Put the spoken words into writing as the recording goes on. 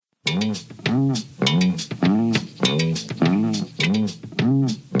It's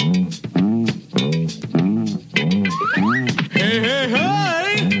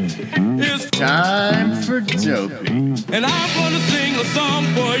time for Dopey. And I'm gonna sing a song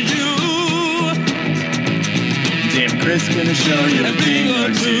for you. Damn, Chris gonna show you a thing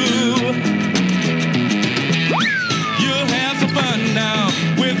or two. You'll have some fun now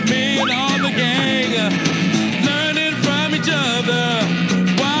with me and all the gang, learning from each other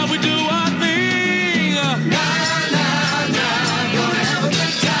while we do our thing. Na, na, na, gonna have a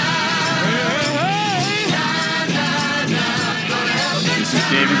good time. Hey, na, na, na, gonna have a good This is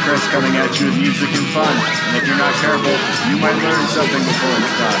Dave and Chris coming at you with music and fun. And if you're not careful, you might learn something before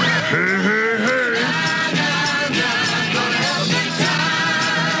it's done. Hey, hey, hey.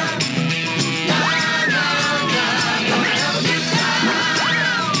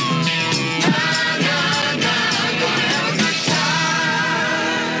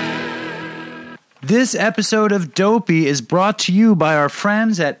 This episode of Dopey is brought to you by our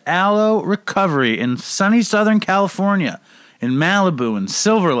friends at Aloe Recovery in sunny Southern California, in Malibu and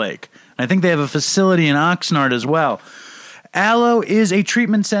Silver Lake. I think they have a facility in Oxnard as well. Aloe is a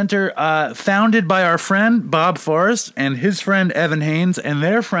treatment center founded by our friend Bob Forrest and his friend Evan Haynes and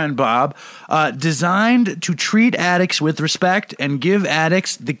their friend Bob, designed to treat addicts with respect and give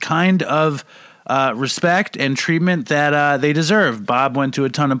addicts the kind of respect and treatment that they deserve. Bob went to a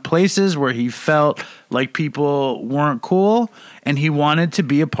ton of places where he felt like people weren't cool, and he wanted to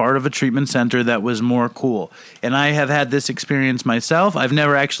be a part of a treatment center that was more cool. And I have had this experience myself. I've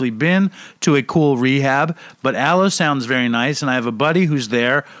never actually been to a cool rehab, but Aloe sounds very nice, and I have a buddy who's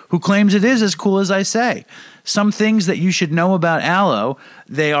there who claims it is as cool as I say. Some things that you should know about Aloe: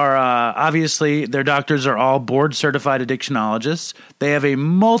 they are obviously, their doctors are all board-certified addictionologists. They have a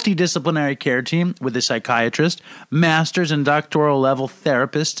multidisciplinary care team with a psychiatrist, master's and doctoral level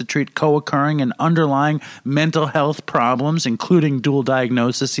therapists to treat co-occurring and underlying mental health problems, including dual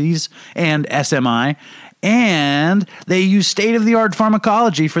diagnoses and SMI. And they use state-of-the-art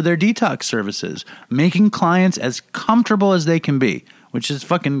pharmacology for their detox services, making clients as comfortable as they can be, which is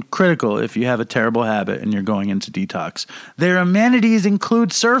fucking critical if you have a terrible habit and you're going into detox. Their amenities include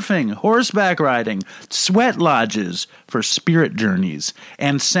surfing, horseback riding, sweat lodges for spirit journeys,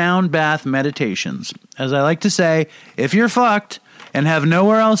 and sound bath meditations. As I like to say, if you're fucked and have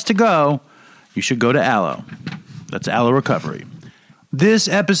nowhere else to go, you should go to Aloe. That's Aloe Recovery. This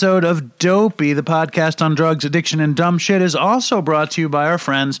episode of Dopey, the podcast on drugs, addiction, and dumb shit, is also brought to you by our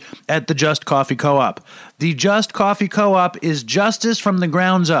friends at the Just Coffee Co-op. The Just Coffee Co-op is justice from the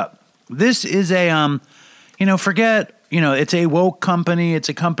grounds up. This is a, it's a woke company. It's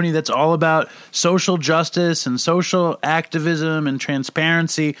a company that's all about social justice and social activism and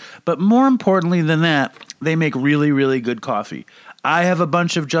transparency. But more importantly than that, they make really, really good coffee. I have a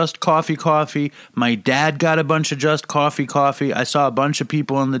bunch of Just Coffee. My dad got a bunch of Just Coffee. I saw a bunch of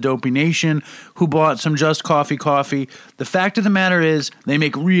people in the Dopey Nation who bought some Just Coffee. The fact of the matter is they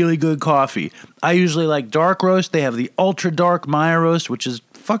make really good coffee. I usually like dark roast. They have the ultra dark Maya roast, which is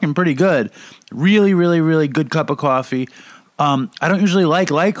fucking pretty good. Really, really, really good cup of coffee. I don't usually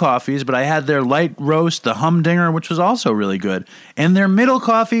like light coffees, but I had their light roast, the Humdinger, which was also really good. And their middle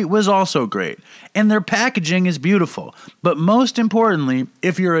coffee was also great. And their packaging is beautiful. But most importantly,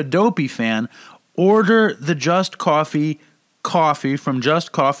 if you're a Dopey fan, order the Just Coffee from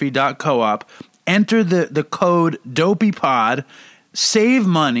justcoffee.coop. Enter the code DOPEYPOD, save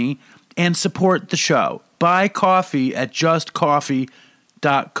money, and support the show. Buy coffee at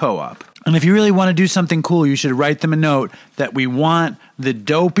justcoffee.coop. And if you really want to do something cool, you should write them a note that we want the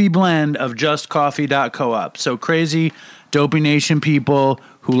Dopey blend of justcoffee.coop. So crazy Dopey Nation people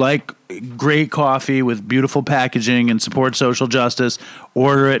who like great coffee with beautiful packaging and support social justice,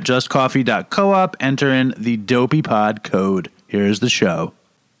 order at justcoffee.coop, enter in the Dopey Pod code. Here's the show.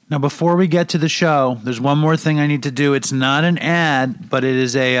 Now, before we get to the show, there's one more thing I need to do. It's not an ad, but it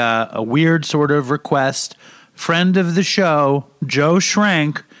is a weird sort of request. Friend of the show, Joe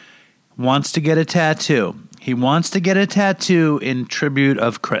Schrank, wants to get a tattoo. He wants to get a tattoo in tribute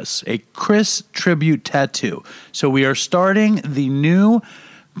of Chris, a Chris tribute tattoo. So we are starting the new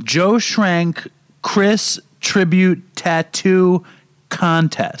Joe Schrank Chris tribute tattoo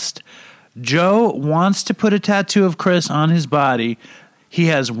contest. Joe wants to put a tattoo of Chris on his body. He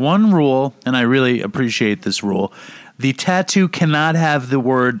has one rule, and I really appreciate this rule. The tattoo cannot have the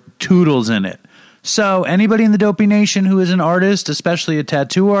word Toodles in it. So anybody in the Dopey Nation who is an artist, especially a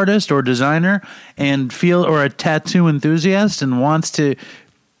tattoo artist or designer, or a tattoo enthusiast and wants to,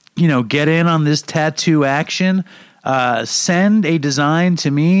 get in on this tattoo action, send a design to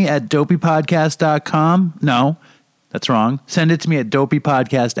me at dopeypodcast.com. No, That's wrong. Send it to me at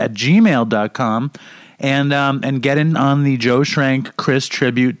dopeypodcast@gmail.com and get in on the Joe Schrank Chris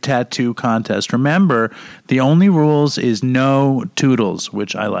Tribute Tattoo Contest. Remember, the only rules is no toodles,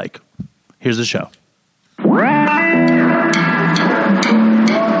 which I like. Here's the show.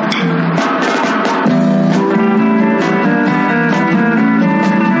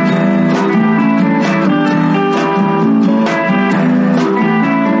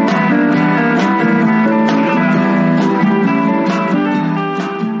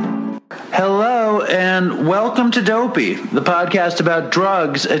 And welcome to Dopey, the podcast about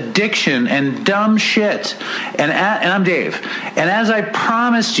drugs, addiction, and dumb shit. And I'm Dave. And as I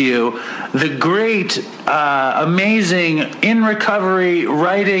promised you, the great, amazing, in recovery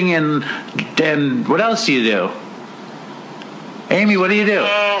writing and what else do you do? Amy, what do you do?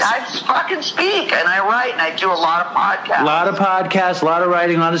 I just fucking speak, and I write, and I do a lot of podcasts. A lot of podcasts, a lot of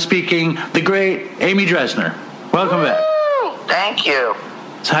writing, a lot of speaking. The great Amy Dresner. Welcome back. Thank you.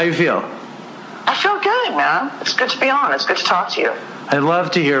 So how you feel? I feel good, man. It's good to be on. It's good to talk to you. I'd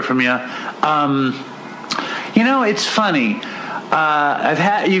love to hear from you. It's funny.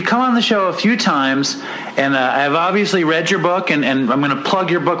 You've come on the show a few times, and I've obviously read your book, and I'm going to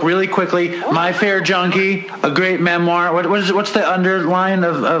plug your book really quickly. My Fair Junkie, a great memoir. What's the underline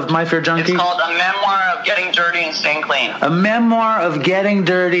of My Fair Junkie? It's called A Memoir of Getting Dirty and Staying Clean. A Memoir of Getting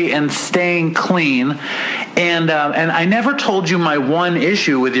Dirty and Staying Clean. And I never told you my one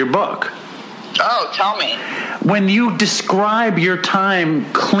issue with your book. Oh, tell me. When you describe your time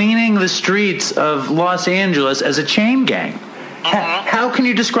cleaning the streets of Los Angeles as a chain gang, how can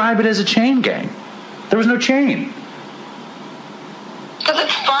you describe it as a chain gang? There was no chain. Because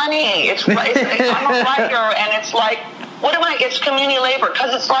it's funny. I'm a writer, and it's like, it's community labor,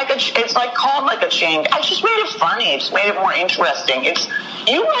 because it's like called like a chain. I just made it funny. I just made it more interesting.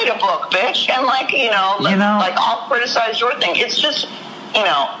 You write a book, bitch, and I'll criticize your thing. It's just,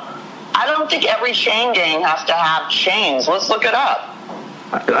 I don't think every chain gang has to have chains. Let's look it up.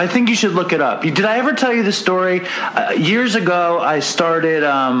 I think you should look it up. Did I ever tell you the story? Years ago, I started...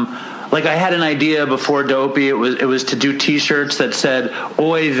 I had an idea before Dopey. It was to do T-shirts that said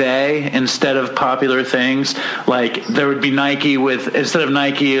 "Oy vey" instead of popular things. Like there would be Nike instead of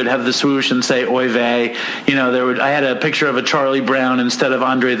Nike, it would have the swoosh and say "Oy vey." I had a picture of a Charlie Brown instead of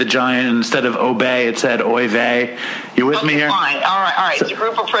Andre the Giant. Instead of "Obey," it said "Oy vey." You with me here? Fine. All right. It's a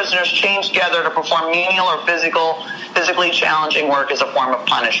group of prisoners chained together to perform menial or physically challenging work as a form of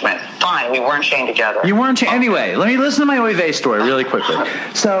punishment. Fine. We weren't chained together. You weren't chained. Anyway, let me listen to my Oy vey story really quickly.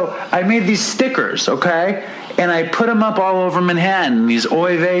 So I made these stickers, okay? And I put them up all over Manhattan, these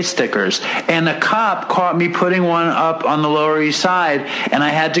Oy vey stickers. And a cop caught me putting one up on the Lower East Side, and I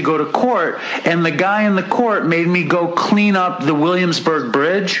had to go to court. And the guy in the court made me go clean up the Williamsburg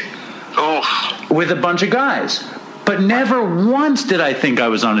Bridge with a bunch of guys. But never once did I think I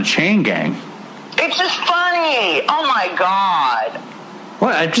was on a chain gang. It's just funny. Oh, my God.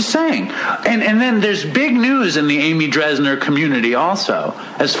 Well, I'm just saying. And then there's big news in the Amy Dresner community also.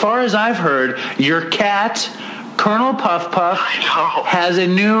 As far as I've heard, your cat, Colonel Puff Puff, has a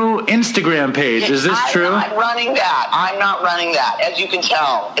new Instagram page. Is this true? I'm not running that. As you can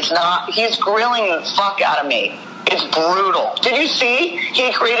tell. It's not. He's grilling the fuck out of me. It's brutal. Did you see?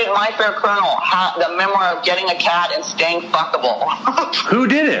 He created My Fair Colonel, the memoir of getting a cat and staying fuckable. Who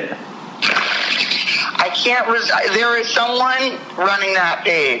did it? I can't. There is someone running that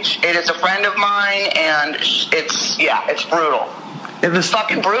page. It is a friend of mine, and it's brutal. It's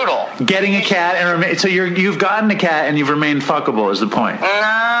fucking brutal. Getting a cat and so you've gotten a cat and you've remained fuckable is the point. No.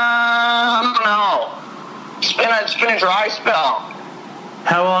 It's been a dry spell.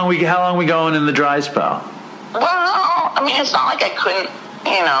 How long we going in the dry spell? Well, I mean, it's not like I couldn't.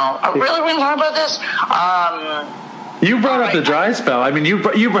 I really want to talk about this. You brought up the dry spell. I mean, you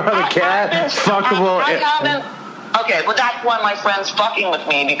brought a cat, fuckable. Okay, well, that's why my friend's fucking with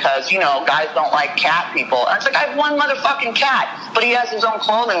me because, guys don't like cat people. And it's like, I have one motherfucking cat, but he has his own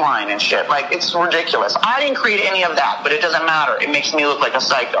clothing line and shit. Like, it's ridiculous. I didn't create any of that, but it doesn't matter. It makes me look like a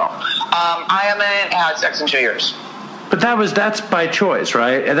psycho. I haven't had sex in 2 years. But that's by choice,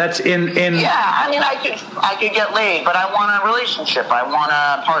 right? That's in. Yeah, I mean, I could get laid, but I want a relationship. I want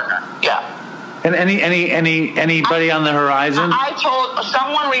a partner. Yeah. And anybody on the horizon?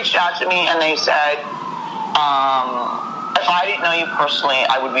 Someone reached out to me and they said, if I didn't know you personally,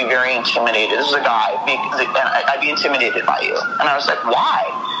 I would be very intimidated. This is a guy, I'd be intimidated by you. And I was like, why?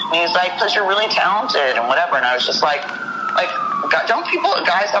 And he's like, because you're really talented and whatever. And I was just like, don't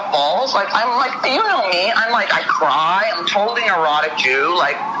guys have balls? Like, I'm like, you know me. I'm like, I cry. I'm totally neurotic Jew.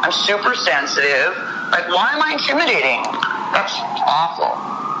 Like, I'm super sensitive. Like, why am I intimidating? That's awful.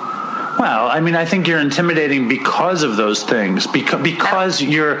 Well, I mean, I think you're intimidating because of those things. Because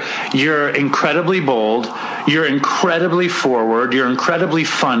you're incredibly bold, you're incredibly forward, you're incredibly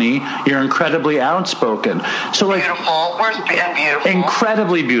funny, you're incredibly outspoken. So, like, beautiful. Where's being beautiful?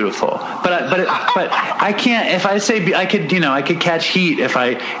 Incredibly beautiful. But I can't. If I say I could catch heat if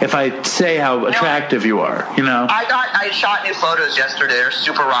I say how attractive you are. I shot new photos yesterday. They're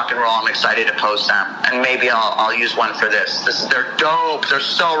super rock and roll. I'm excited to post them, and maybe I'll use one for this. They're dope. They're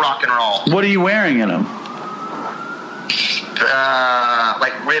so rock and roll. What are you wearing in them?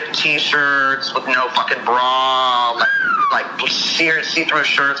 Like ripped t-shirts with no fucking bra, like see-through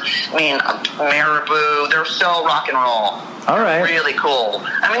shirts. I mean, marabou. They're so rock and roll. All right. Really cool.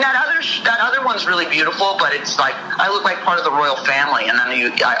 I mean, that other one's really beautiful, but it's like I look like part of the royal family, and then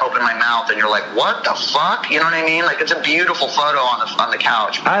I open my mouth, and you're like, what the fuck? You know what I mean? Like, it's a beautiful photo on the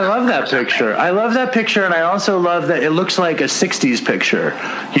couch. I love that picture. I love that picture, and I also love that it looks like a '60s picture.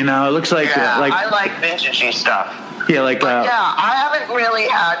 It looks like I like vintagey stuff. Yeah, I haven't really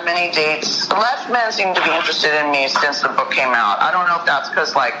had many dates. Less men seem to be interested in me since the book came out. I don't know if that's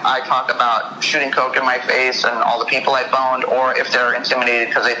because, I talk about shooting coke in my face and all the people I boned, or if they're intimidated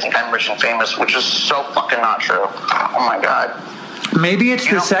because they think I'm rich and famous, which is so fucking not true. Oh, my God. Maybe it's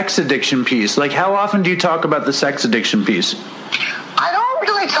the sex addiction piece. Like, how often do you talk about the sex addiction piece? I don't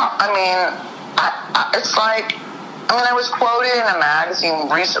really talk. I mean, it's like, I was quoted in a magazine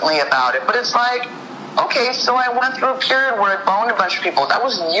recently about it, but it's like, okay, so I went through a period where I boned a bunch of people. That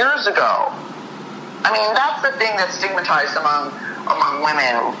was years ago. I mean, that's the thing that's stigmatized among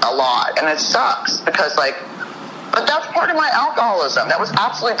women a lot, and it sucks because, but that's part of my alcoholism. That was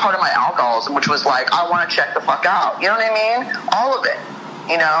absolutely part of my alcoholism, which was I want to check the fuck out. You know what I mean? All of it.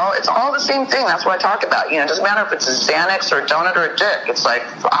 It's all the same thing. That's what I talk about. It doesn't matter if it's a Xanax or a donut or a dick. It's like,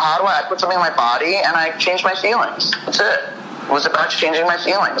 how do I put something in my body and I change my feelings? That's it. It was about changing my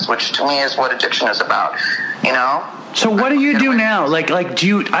feelings, which to me is what addiction is about, So what do you do now? Do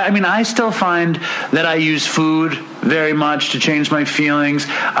you, I still find that I use food very much to change my feelings.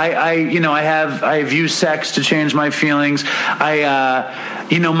 I've used sex to change my feelings. My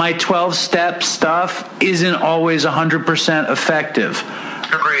 12-step stuff isn't always 100% effective.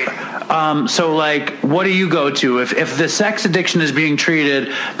 Agreed. So what do you go to? If the sex addiction is being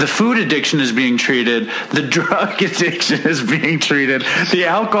treated, the food addiction is being treated, the drug addiction is being treated, the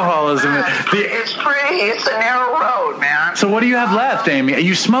alcoholism. It's a narrow road, man. So what do you have left, Amy?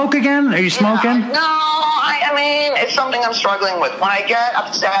 You smoke again? Are you smoking? No, I mean, it's something I'm struggling with. When I get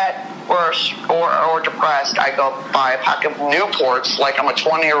upset or depressed, I go buy a pack of Newports like I'm a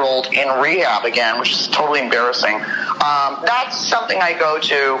 20-year-old in rehab again, which is totally embarrassing. That's something I go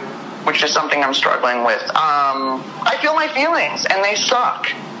to, which is something I'm struggling with. I feel my feelings, and they suck.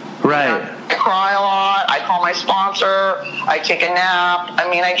 Right. I cry a lot. I call my sponsor. I take a nap.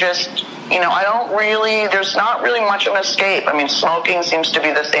 I just, I don't really, there's not really much of an escape. Smoking seems to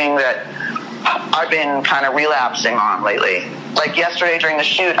be the thing that I've been kind of relapsing on lately. Like yesterday during the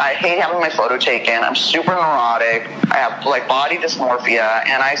shoot, I hate having my photo taken. I'm super neurotic. I have body dysmorphia,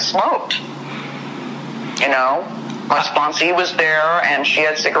 and I smoked. My sponsee was there, and she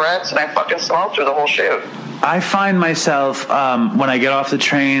had cigarettes, and I fucking smoked through the whole shoot. I find myself, when I get off the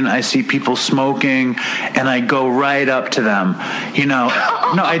train, I see people smoking, and I go right up to them. No,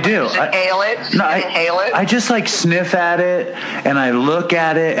 I do. Inhale it? Inhale it? I just sniff at it, and I look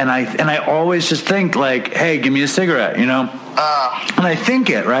at it, and I always just think hey, give me a cigarette, And I think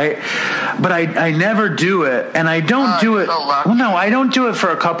it, right? But I never do it, and I don't do it. Well, no, I don't do it for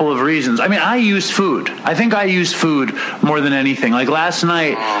a couple of reasons. I use food. I think I use food more than anything. Last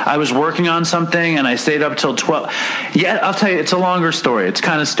night, I was working on something, and I stayed up till 12. Yeah, I'll tell you, it's a longer story. It's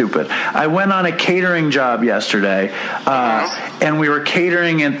kind of stupid. I went on a catering job yesterday, and we were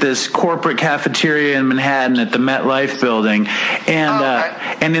catering at this corporate cafeteria in Manhattan at the MetLife building,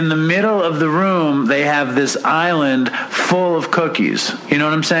 and in the middle of the room, they have this island full of cookies. You know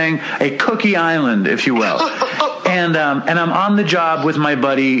what I'm saying? A cookie island, if you will. And I'm on the job with my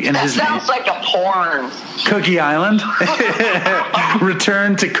buddy. And that sounds like a porn. Cookie Island?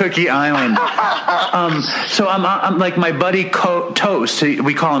 Return to Cookie Island. So I'm my buddy Toast.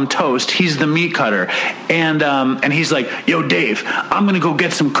 We call him Toast. He's the meat cutter. And he's like, yo, Dave, I'm going to go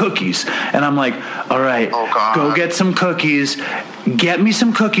get some cookies. And I'm like, all right, go get some cookies. get me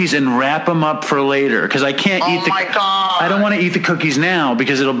some cookies and wrap them up for later, because I can't eat the. Oh my God! I don't want to eat the cookies now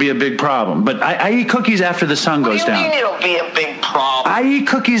because it'll be a big problem. But I eat cookies after the sun goes down. What do you mean it'll be a big problem? I eat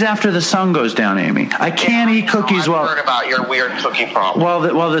cookies after the sun goes down, Amy. I can't eat cookies I've heard about your weird cookie problem.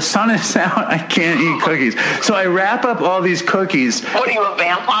 while the sun is out. I can't eat cookies, so I wrap up all these cookies. What are you, a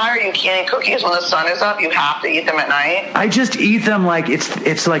vampire? You can't eat cookies when the sun is up. You have to eat them at night. I just eat them like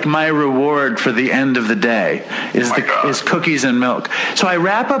it's like my reward for the end of the day is cookies and milk. So I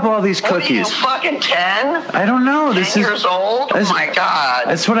wrap up all these cookies. What are you, fucking 10? I don't know. 10 years old? Oh my God.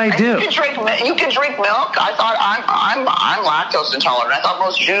 That's what I do. You can drink milk? I thought I'm lactose intolerant. I thought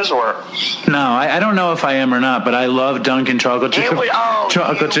most Jews were. No, I don't know if I am or not, but I love Dunkin' chocolate chip cookies.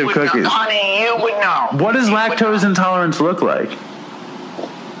 Know, honey, you would know. What does lactose intolerance look like?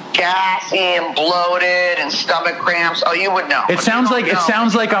 Gassy and bloated and stomach cramps. Oh, you would know. It sounds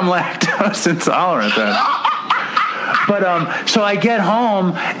like I'm lactose intolerant then. But so I get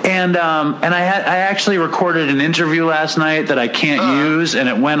home and I actually recorded an interview last night that I can't use, and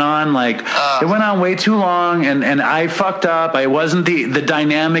it went on way too long, and I fucked up. I wasn't the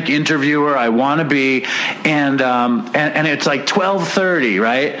dynamic interviewer I want to be, and it's like 12:30,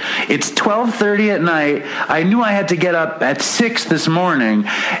 right? It's 12:30 at night. I knew I had to get up at 6 this morning,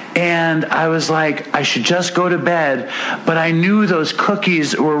 and I was like, I should just go to bed, but I knew those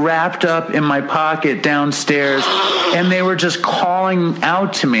cookies were wrapped up in my pocket downstairs. And they were just calling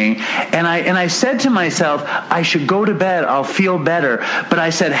out to me. And I said to myself, I should go to bed. I'll feel better. But I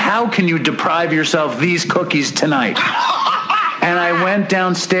said, how can you deprive yourself these cookies tonight? And I went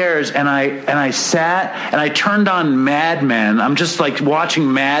downstairs and I sat and I turned on Mad Men. I'm just like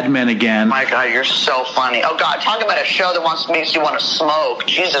watching Mad Men again. My God, you're so funny. Oh God, talk about a show that makes you want to smoke.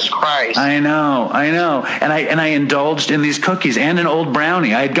 Jesus Christ. I know. And I indulged in these cookies and an old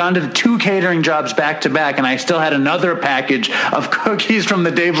brownie. I had gone to 2 catering jobs back to back, and I still had another package of cookies from the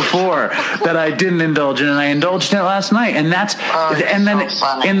day before that I didn't indulge in, and I indulged in it last night. And then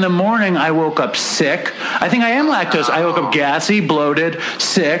funny. In the morning I woke up sick. I think I am lactose. I woke up gassy, bloated,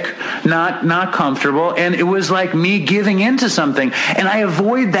 sick, not comfortable, and it was like me giving into something. And I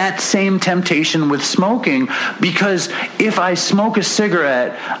avoid that same temptation with smoking, because if I smoke a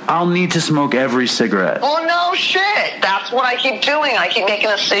cigarette, I'll need to smoke every cigarette. Well, no shit. That's what I keep doing. I keep making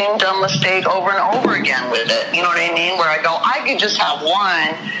the same dumb mistake over and over again with it. You know what I mean? Where I go, I could just have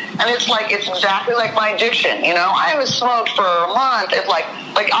one, and it's exactly like my addiction. You know, I haven't smoked for a month. It's like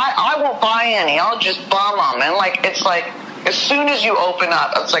I won't buy any. I'll just bum them, and it's like. As soon as you open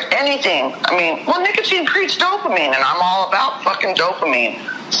up, it's like anything. I mean, nicotine creates dopamine, and I'm all about fucking dopamine.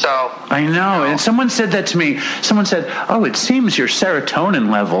 So I know. And someone said that to me. Someone said, "Oh, it seems your serotonin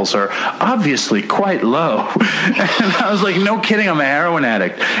levels are obviously quite low." And I was like, "No kidding, I'm a heroin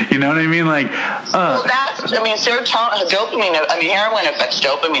addict." You know what I mean? Well, serotonin, dopamine. Heroin affects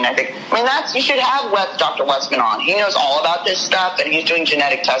dopamine. I think. You should have Dr. Westman on. He knows all about this stuff, and he's doing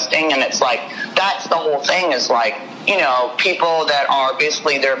genetic testing, and it's like that's the whole thing. Is like. People that are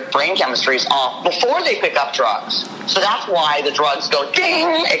basically their brain chemistry is off before they pick up drugs. So that's why the drugs go ding,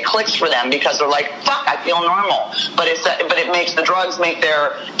 it clicks for them, because they're like, fuck, I feel normal. But it makes the drugs make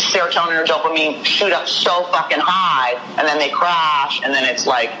their serotonin or dopamine shoot up so fucking high, and then they crash, and then it's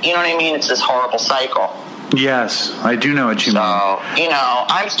like, you know what I mean? It's this horrible cycle. Yes, I do know what you mean.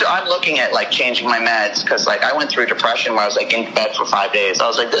 So, I'm looking at changing my meds, because I went through depression where I was in bed for 5 days. I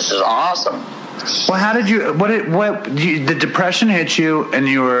was like, this is awesome. Well, how did you? The depression hit you, and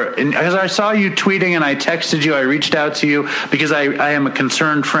you were because I saw you tweeting, and I texted you. I reached out to you because I am a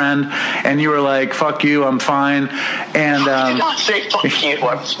concerned friend, and you were like, "Fuck you, I'm fine." And did not say "fuck you,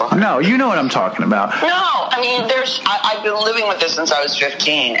 I'm fine." No, you know what I'm talking about. No, I've been living with this since I was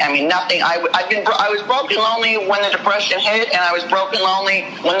 15. Nothing. I was broken lonely when the depression hit, and I was broken lonely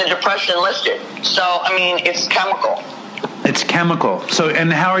when the depression lifted. So it's chemical. It's chemical. So,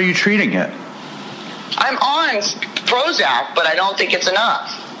 and how are you treating it? I'm on Prozac, but I don't think it's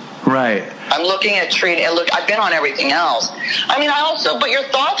enough. Right. I'm looking at treating. I've been on everything else. But your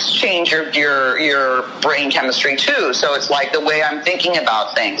thoughts change your brain chemistry too. So it's like the way I'm thinking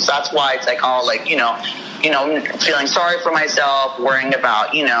about things. That's why it's feeling sorry for myself, worrying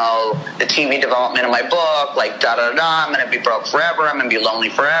about, the TV development of my book, I'm going to be broke forever, I'm going to be lonely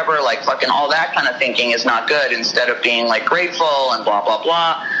forever, fucking all that kind of thinking is not good, instead of being, grateful and blah, blah,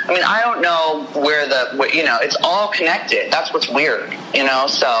 blah. I don't know where it's all connected. That's what's weird,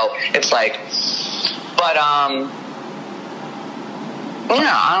 so it's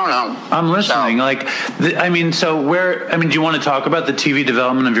Yeah, I don't know. I'm listening. Do you want to talk about the TV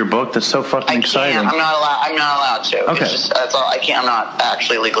development of your book? That's so fucking exciting. I'm not allowed to. Okay. That's all. I can't. I'm not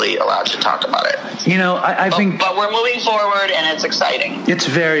actually legally allowed to talk about it. I think. But we're moving forward, and it's exciting. It's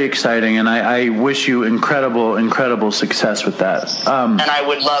very exciting, and I wish you incredible success with that. And I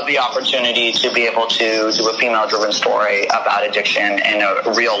would love the opportunity to be able to do a female-driven story about addiction in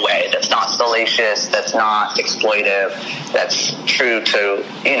a real way. That's not salacious. That's not exploitive. That's true to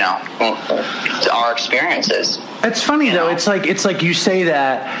our experiences. It's funny though. It's like you say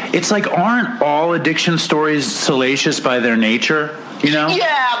that. It's like, aren't all addiction stories salacious by their nature?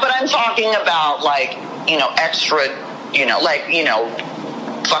 Yeah, but I'm talking about extra,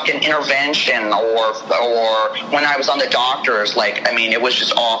 fucking intervention or when I was on the doctors, it was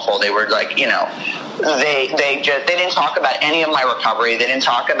just awful. They were they didn't talk about any of my recovery. They didn't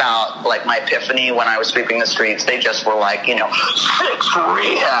talk about my epiphany when I was sweeping the streets. They just were 6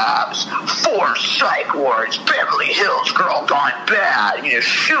 rehabs, 4 psych wards, Beverly Hills girl gone bad,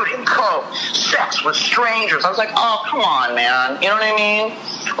 shooting coke, sex with strangers. I was like, oh, come on, man. You know what I mean?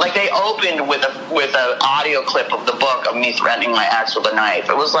 They opened with an audio clip of the book of me threatening my ex with a knife.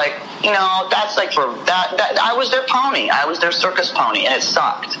 It was that's for that I was their pony. I was their circus pony, and it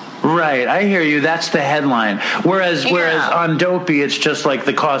sucked. Right, I hear you. That's the headline. Whereas on Dopey, it's just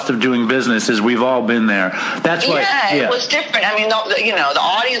the cost of doing business is we've all been there. That's why. Yeah, it was different. I mean, the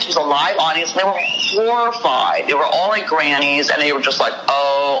audience was a live audience. And they were horrified. They were all grannies, and they were just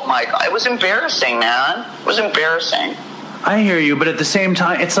oh my God. It was embarrassing, man. It was embarrassing. I hear you, but at the same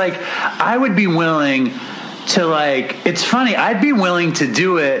time, it's I would be willing to it's funny. I'd be willing to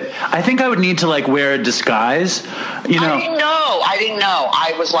do it. I think I would need to wear a disguise. I didn't know.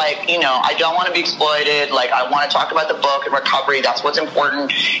 I was I don't want to be exploited. I want to talk about the book and recovery. That's what's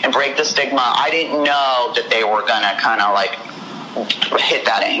important, and break the stigma. I didn't know that they were gonna kind of hit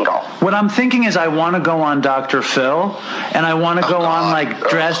that angle. What I'm thinking is I want to go on Dr. Phil, and I want to go on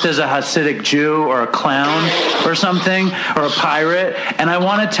dressed as a Hasidic Jew or a clown or something, or a pirate, and I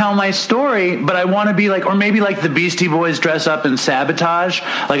want to tell my story, but I want to be or maybe the Beastie Boys dress up in Sabotage.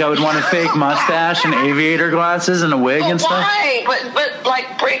 I would want a fake mustache and aviator glasses and a wig and stuff. Why?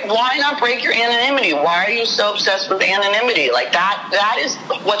 Why not break your anonymity? Why are you so obsessed with anonymity? That is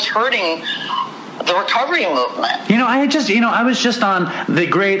what's hurting the recovery movement. I was just on the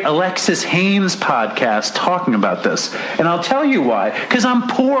great Alexis Haynes podcast talking about this, and I'll tell you why. Because I'm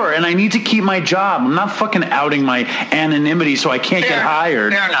poor and I need to keep my job. I'm not fucking outing my anonymity so I can't get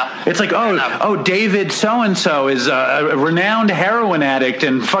hired. Fair enough. It's David so-and-so is a renowned heroin addict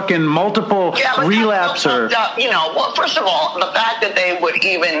and fucking multiple relapser. Well, first of all, the fact that they would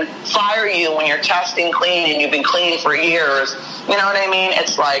even fire you when you're testing clean and you've been clean for years, you know what I mean?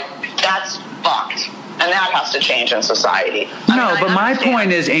 It's that's fucked. And that has to change in society. My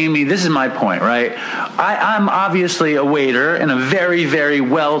point is, Amy, this is my point, right? I'm obviously a waiter in a very, very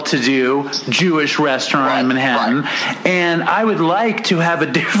well-to-do Jewish restaurant in Manhattan, and I would like to have a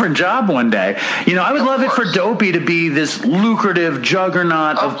different job one day. I would love it for Dopey to be this lucrative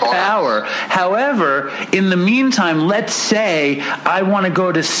juggernaut of power. However, in the meantime, let's say I want to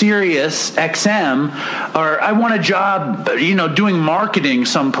go to Sirius XM, or I want a job, doing marketing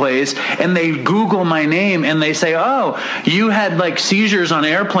someplace, and they Google my name and they say, oh, you had seizures on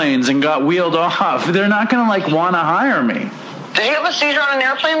airplanes and got wheeled off. They're not going to want to hire me. Did you have a seizure on an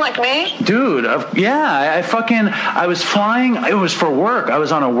airplane like me? Dude, yeah. I was flying. It was for work. I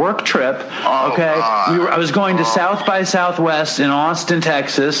was on a work trip. Okay. I was going to South by Southwest in Austin,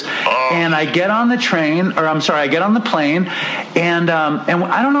 Texas. And I get on the I get on the plane. And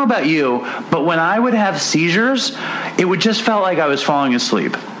I don't know about you, but when I would have seizures, it would just felt like I was falling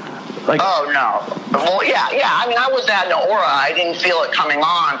asleep. Oh, no. Well, yeah. I mean, I was at an aura. I didn't feel it coming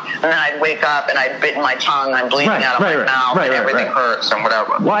on. And then I'd wake up and I'd bitten my tongue. I'm bleeding out of my mouth and everything hurts and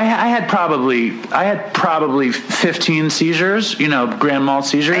whatever. Well, I had probably 15 seizures, grand mal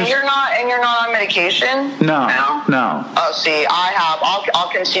seizures. And you're not on medication? No. Oh, see, I'll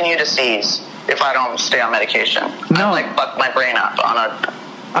continue to seize if I don't stay on medication. No. I fuck my brain up on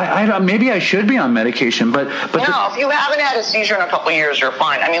a... maybe I should be on medication, but no. If you haven't had a seizure in a couple of years, you're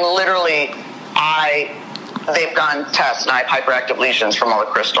fine. I mean, literally, they've done tests and I have hyperactive lesions from all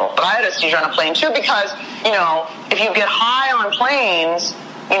the crystal. But I had a seizure on a plane too because if you get high on planes,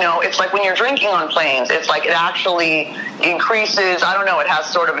 it's like when you're drinking on planes, it's like it actually increases, I don't know, it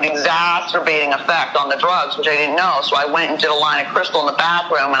has sort of an exacerbating effect on the drugs, which I didn't know. So I went and did a line of crystal in the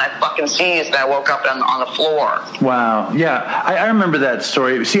bathroom and I fucking seized and I woke up on the floor. Wow. Yeah, I remember that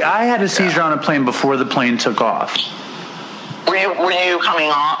story. See, I had a seizure on a plane before the plane took off. Were you coming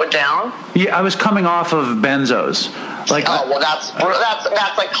off down? Yeah, I was coming off of benzos. Like, oh well, that's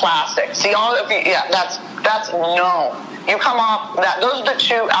like classic. See, that's known. You come off that. Those are the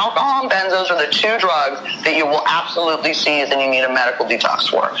two, alcohol and benzos are the two drugs that you will absolutely seize and you need a medical detox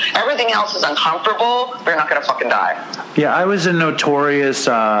for. Everything else is uncomfortable, but you're not going to fucking die. Yeah, I was a notorious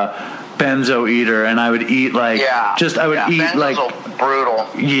benzo eater, and I would eat eat benzos like brutal.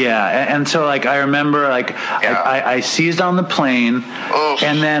 Yeah, and so like I remember I seized on the plane, Oof.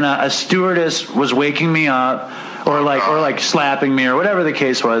 and then a stewardess was waking me up. Or slapping me or whatever the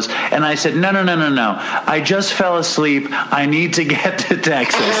case was, and I said no. I just fell asleep. I need to get to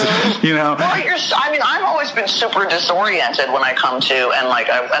Texas. You know. Well, I've always been super disoriented when I come to,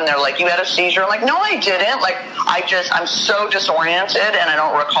 and they're like, "You had a seizure." I'm like, "No, I didn't." Like I'm so disoriented and I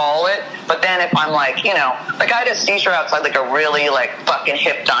don't recall it. But then if I'm like I had a seizure outside like a really fucking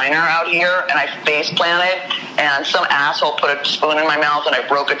hip diner out here, and I face planted, and some asshole put a spoon in my mouth, and I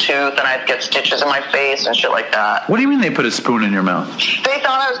broke a tooth, and I'd get stitches in my face and shit like that. What do you mean they put a spoon in your mouth? They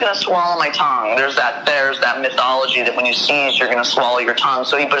thought I was going to swallow my tongue. There's that mythology that when you seize, you're going to swallow your tongue.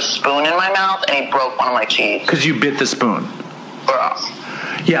 So he put a spoon in my mouth, and he broke one of my teeth. Because you bit the spoon. Bruh.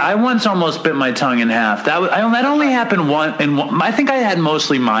 Yeah, I once almost bit my tongue in half. That only happened I think I had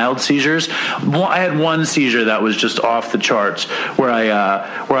mostly mild seizures. I had one seizure that was just off the charts, where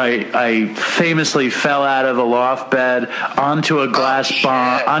I famously fell out of a loft bed onto a glass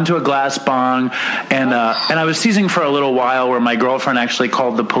bong, and I was seizing for a little while, where my girlfriend actually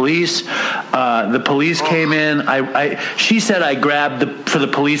called the police. The police came in. She said I grabbed for the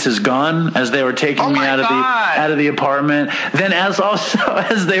police's gun as they were taking me out of the apartment. Then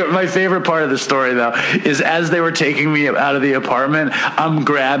my favorite part of the story, though, is as they were taking me out of the apartment, I'm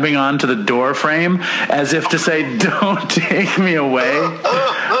grabbing onto the door frame as if to say, "Don't take me away,"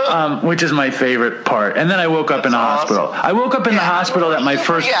 which is my favorite part. And then I woke up in the hospital. I woke up in the hospital at my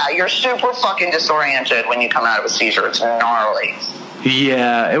first... Yeah, you're super fucking disoriented when you come out of a seizure. It's gnarly.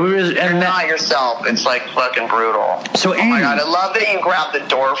 Yeah, it was, and you're not yourself. It's like fucking brutal. So, oh my god, I love that you grabbed the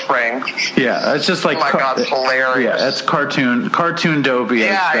door frame. Yeah, it's just like, oh my god, it's hilarious. Yeah, it's cartoon Dopey.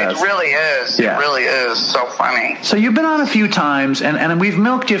 Yeah, it really is. Yeah. It really is so funny. So you've been on a few times, and we've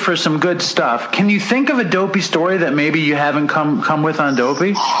milked you for some good stuff. Can you think of a Dopey story that maybe you haven't come with on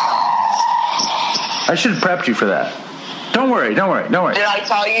Dopey? I should have prepped you for that. Don't worry. Did I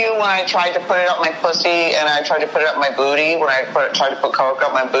tell you when I tried to put it up my pussy and I tried to put it up my booty? When I tried to put coke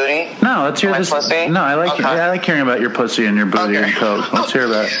up my booty? No, let's hear this. Pussy? No, I like hearing about your pussy and your booty and coke. Let's hear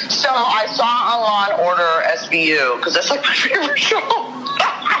about it. So I saw on Law and Order SVU, because that's like my favorite show,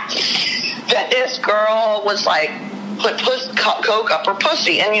 that this girl was like, put coke up her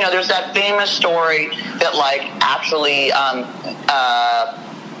pussy. And, there's that famous story that, actually,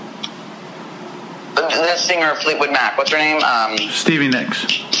 the singer of Fleetwood Mac, what's her name? Stevie Nicks.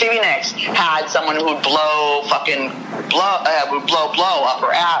 Stevie Nicks had someone who would blow up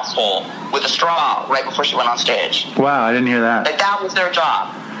her asshole with a straw right before she went on stage. Wow, I didn't hear that. That was their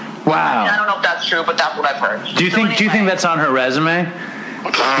job. Wow. I don't know if that's true, but that's what I've heard. Do you think that's on her resume?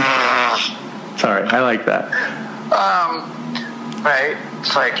 Sorry, I like that. Right?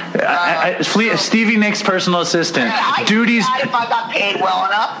 It's like Stevie Nicks' personal assistant. Duties. If I got paid well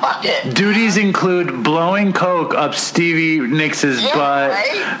enough, fuck it. Duties include blowing coke up Stevie Nicks' butt,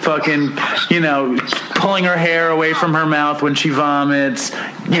 right? fucking, pulling her hair away from her mouth when she vomits.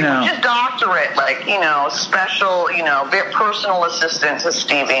 Just doctorate, special, very personal assistant to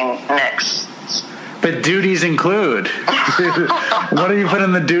Stevie Nicks. But duties include. What do you put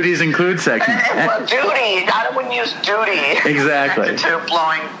in the duties include section? Duty. I wouldn't use duty. Exactly. To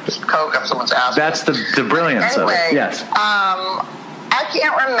blowing coke up someone's ass. That's the brilliance of it. Yes. I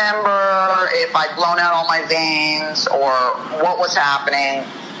can't remember if I'd blown out all my veins or what was happening.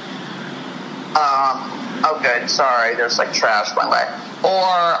 Oh, good. Sorry. There's trash my way.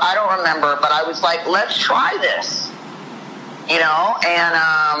 Or I don't remember, but I was like, let's try this. And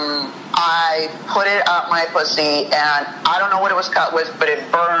I put it up my pussy, and I don't know what it was cut with, but it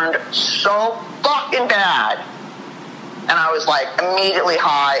burned so fucking bad. And I was immediately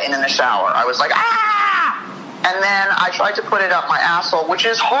high and in the shower. I was like, ah! And then I tried to put it up my asshole, which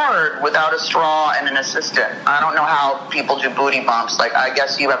is hard without a straw and an assistant. I don't know how people do booty bumps. I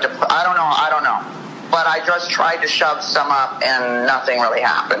guess you have to I don't know. But I just tried to shove some up, and nothing really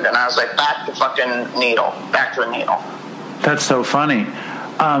happened. And I was like, back to fucking needle. Back to a needle. That's so funny.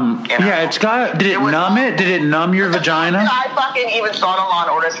 Yeah, it's got. Did it numb it? Did it numb your vagina? I fucking even saw it on Law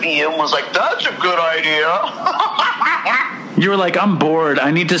and Order SVU and was like, "That's a good idea." You were like, "I'm bored.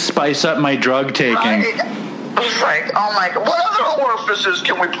 I need to spice up my drug taking." Right? It was like, "Oh my god, what other orifices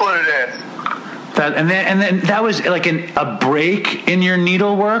can we put it in?" And then that was like a break in your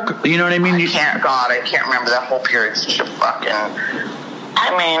needlework. You know what I mean? I can't remember that whole period. Such a fucking. I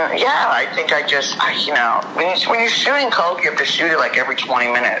mean, yeah, I think when you're shooting coke, you have to shoot it like every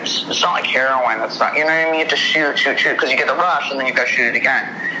 20 minutes. It's not like heroin. It's not, you know what I mean? You have to shoot, because you get the rush and then you got to shoot it again.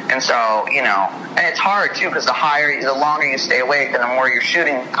 And so, and it's hard too, because the longer you stay awake and the more you're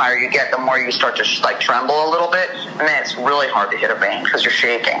shooting, the higher you get, the more you start to like tremble a little bit. And then it's really hard to hit a vein because you're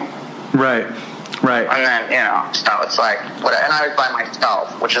shaking. Right. And then, so it's like, and I was by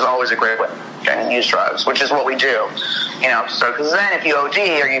myself, which is always a great way to use drugs, which is what we do, so, because then if you OD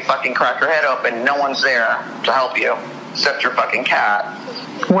or you fucking crack your head open, no one's there to help you, except your fucking cat.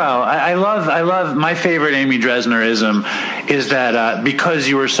 Well, I love my favorite Amy Dresner-ism is that because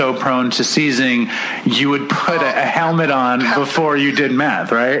you were so prone to seizing, you would put a helmet on before you did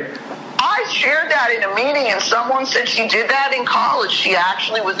meth, right? I shared that in a meeting, and someone said she did that in college. She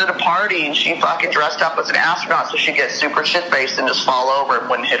actually was at a party, and she fucking dressed up as an astronaut so she'd get super shit-faced and just fall over and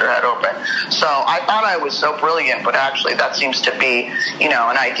wouldn't hit her head open. So I thought I was so brilliant, but actually that seems to be,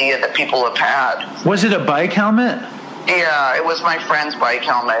 an idea that people have had. Was it a bike helmet? Yeah, it was my friend's bike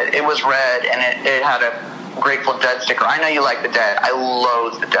helmet. It was red, and it had a Grateful Dead sticker. I know you like the Dead. I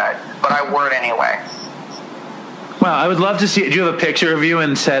loathe the Dead, but I wore it anyway. Well, I would love to see. Do you have a picture of you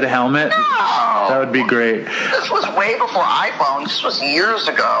in said helmet? No, that would be great. This was way before iPhone. This was years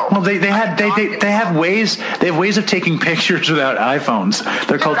ago. Well, they have ways of taking pictures without iPhones.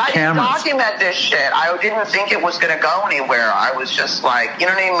 They're called cameras. I didn't document this shit. I didn't think it was going to go anywhere. I was just like, you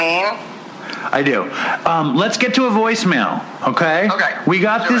know what I mean? I do. Let's get to a voicemail, okay? Okay. We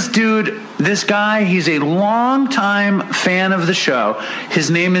got this dude, this guy, he's a longtime fan of the show.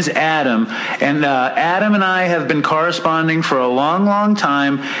 His name is Adam, and Adam and I have been corresponding for a long, long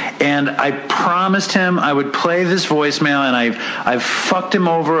time, and I promised him I would play this voicemail, and I've fucked him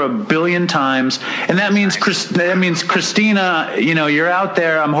over 1 billion times, and that means Christina, you're out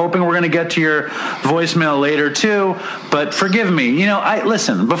there. I'm hoping we're going to get to your voicemail later, too, but forgive me.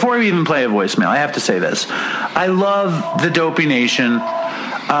 Listen, before we even play a voicemail, I have to say this. I love the Dopey Nation.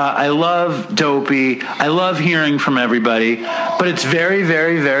 I love Dopey. I love hearing from everybody, but it's very,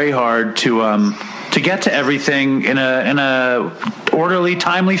 very, very hard to get to everything in a orderly,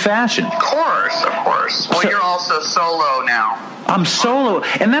 timely fashion. Of course. Well, you're also solo now. I'm solo,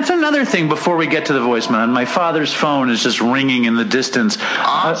 and that's another thing before we get to the voicemail. And my father's phone is just ringing in the distance.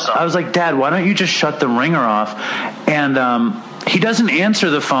 Awesome. I was like, Dad, why don't you just shut the ringer off? And he doesn't answer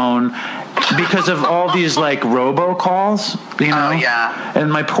the phone because of all these like robocalls, Oh, yeah.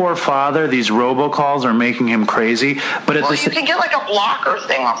 And my poor father, these robocalls are making him crazy. But you can get like a blocker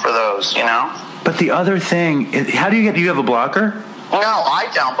thing for those, But the other thing, do you have a blocker? No, I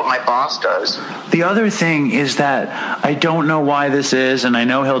don't, but my boss does. The other thing is that I don't know why this is, and I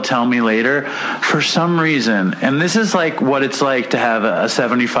know he'll tell me later, for some reason, and this is like what it's like to have a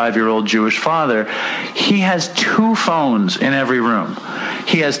 75-year-old Jewish father, he has 2 phones in every room.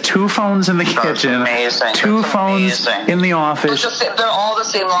 He has 2 phones in the kitchen, amazing. 2 phones in the office. They're all the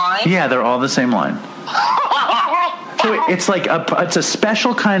same line? Yeah, they're all the same line. So it's like it's a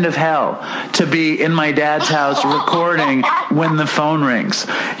special kind of hell to be in my dad's house recording when the phone rings.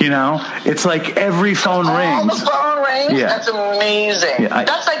 It's like every phone rings. The phone rings? Yeah. That's amazing. Yeah,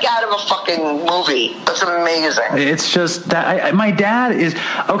 that's like out of a fucking movie. That's amazing. It's just that my dad is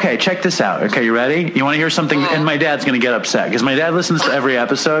okay. Check this out. Okay, you ready? You want to hear something? And my dad's going to get upset because my dad listens to every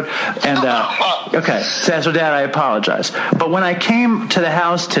episode. And okay, so Dad, I apologize. But when I came to the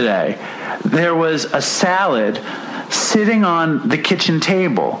house today, there was a salad sitting on the kitchen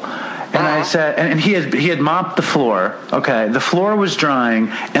table, and I said, and he had mopped the floor. Okay, the floor was drying,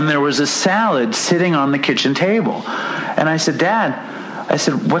 and there was a salad sitting on the kitchen table. And I said, Dad,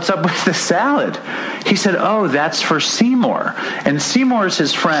 what's up with the salad? He said, oh, that's for Seymour. And Seymour's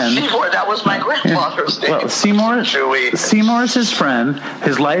his friend. Seymour, that was my grandfather's name. Well, Seymour's his friend,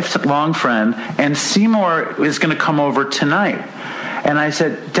 his lifelong friend, and Seymour is going to come over tonight. And I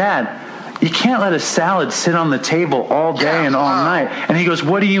said, Dad, you can't let a salad sit on the table all day and all night. And he goes,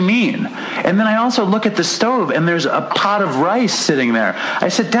 what do you mean? And then I also look at the stove, and there's a pot of rice sitting there. I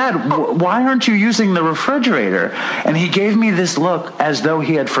said, Dad, why aren't you using the refrigerator? And he gave me this look as though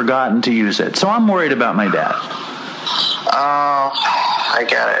he had forgotten to use it. So I'm worried about my dad. Oh, I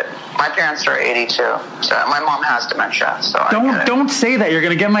get it. My parents are 82, so my mom has dementia. So don't say that. You're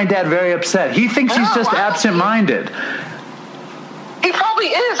going to get my dad very upset. He thinks he's just absent-minded. He probably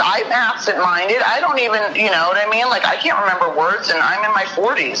is. I'm absent-minded. I don't even, you know what I mean? Like, I can't remember words, and I'm in my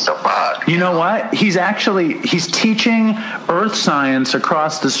 40s, so fuck. You know what? He's teaching earth science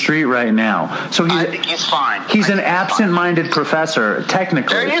across the street right now. So I think he's fine. He's an absent-minded professor,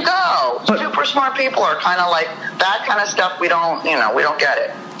 technically. There you go. But super smart people are kind of like, that kind of stuff, we don't get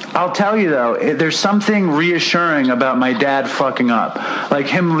it. I'll tell you, though, there's something reassuring about my dad fucking up. Like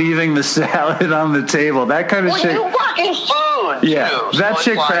him leaving the salad on the table. That kind of shit. Well, you fucking food, yeah, too. that So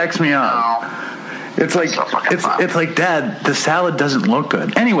shit cracks me up. It's like, so it's like, Dad, the salad doesn't look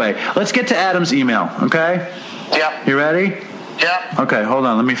good. Anyway, let's get to Adam's email, okay? Yep. You ready? Yep. Okay, hold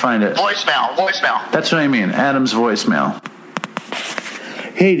on. Let me find it. Voicemail. That's what I mean. Adam's voicemail.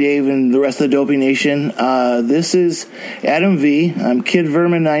 Hey, Dave and the rest of the Dopey Nation. This is Adam V. I'm Kid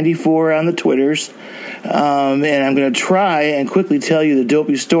Vermin 94 on the Twitters. And I'm going to try and quickly tell you the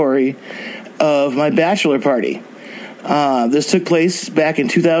dopey story of my bachelor party. This took place back in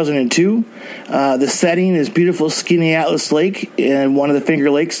 2002. The setting is beautiful Skinny Atlas Lake in one of the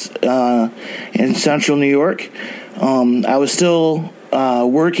Finger Lakes in central New York. I was still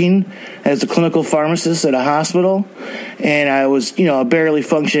working as a clinical pharmacist at a hospital, and I was, a barely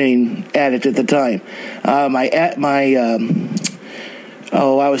functioning addict at the time. I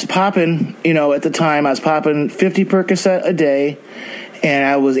was popping, at the time, I was popping 50 Percocet a day, and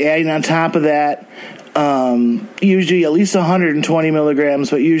I was adding on top of that usually at least 120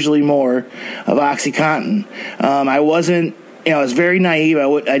 milligrams, but usually more, of OxyContin. I wasn't, I was very naive.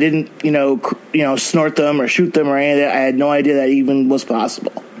 I didn't, snort them or shoot them or any of that. I had no idea that even was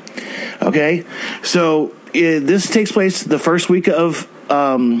possible. Okay, so this takes place the first week, oh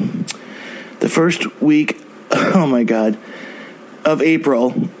my God, of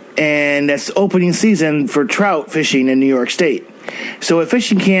April, and that's opening season for trout fishing in New York State. So at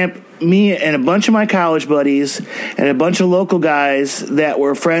fishing camp, me and a bunch of my college buddies and a bunch of local guys that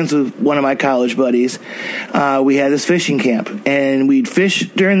were friends with one of my college buddies, we had this fishing camp, and we'd fish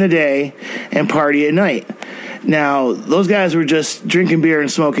during the day and party at night. Now, those guys were just drinking beer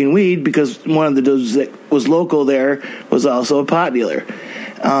and smoking weed because one of the dudes that was local there was also a pot dealer.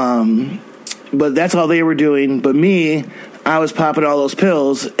 But that's all they were doing. But me, I was popping all those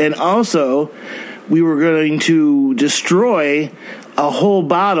pills, and also we were going to destroy a whole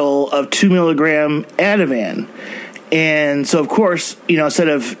bottle of 2 milligram Ativan. And so, of course, instead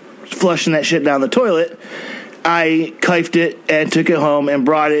of flushing that shit down the toilet, I kifed it and took it home and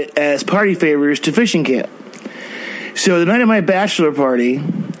brought it as party favors to fishing camp. So the night of my bachelor party,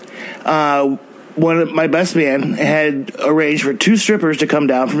 one of my best man had arranged for 2 strippers to come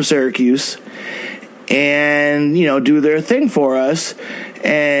down from Syracuse and, do their thing for us.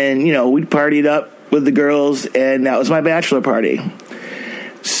 And, we partied up with the girls, and that was my bachelor party.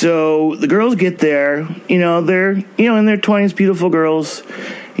 So the girls get there, they're, in their 20s, beautiful girls.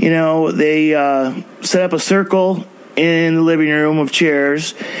 They set up a circle in the living room of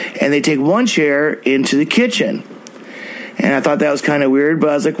chairs, and they take one chair into the kitchen. And I thought that was kind of weird, but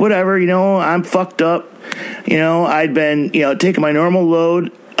I was like, whatever, I'm fucked up. I'd been, taking my normal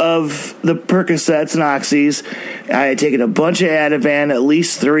load of the Percocets and Oxys. I had taken a bunch of Ativan, at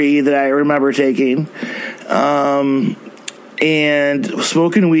least 3 that I remember taking, and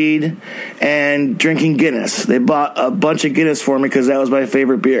smoking weed and drinking Guinness. They bought a bunch of Guinness for me because that was my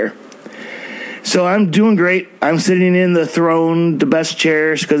favorite beer. So I'm doing great. I'm sitting in the throne, the best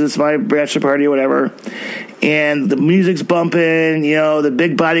chairs, because it's my bachelor party or whatever. And the music's bumping, the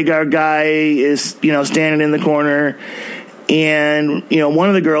big bodyguard guy is, standing in the corner. And, one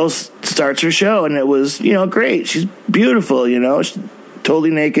of the girls starts her show, and it was, great. She's beautiful, she's totally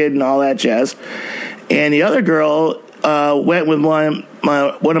naked and all that jazz. And the other girl went with one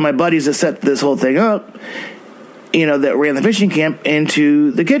of my buddies that set this whole thing up, that ran the fishing camp, into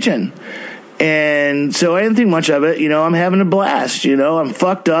the kitchen. And so I didn't think much of it. I'm having a blast. I'm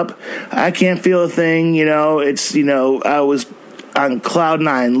fucked up. I can't feel a thing. It's, I was on cloud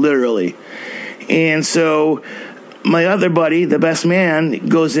 9, literally. And so my other buddy, the best man,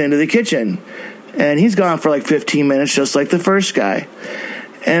 goes into the kitchen. And he's gone for like 15 minutes, just like the first guy.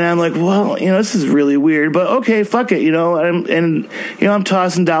 And I'm like, well, this is really weird, but okay, fuck it, I'm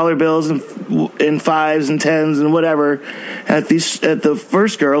tossing dollar bills and 5s and 10s and whatever at the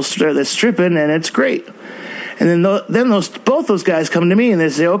first girl that's stripping, and it's great. And then both those guys come to me and they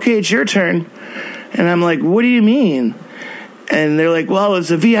say, okay, it's your turn. And I'm like, what do you mean? And they're like, well,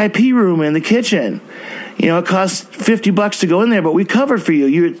 it's a VIP room in the kitchen. It costs $50 to go in there, but we covered for you.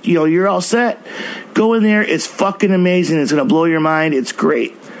 You're all set. Go in there. It's fucking amazing. It's going to blow your mind. It's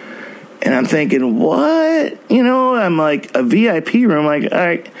great. And I'm thinking, what? I'm like, a VIP room? Like,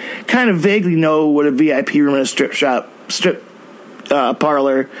 I kind of vaguely know what a VIP room in a strip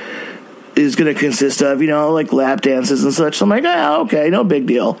parlor is going to consist of, like lap dances and such. So I'm like, okay, no big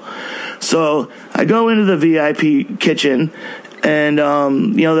deal. So I go into the VIP kitchen, and,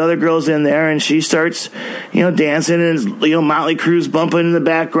 the other girl's in there, and she starts, dancing, and, Motley Crue's bumping in the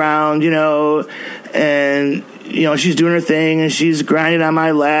background, and, she's doing her thing, and she's grinding on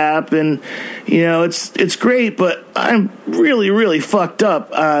my lap, and, it's great, but I'm really, really fucked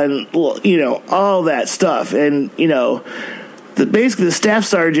up on, all that stuff. And, basically the staff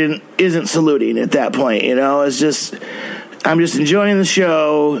sergeant isn't saluting at that point, it's just, I'm just enjoying the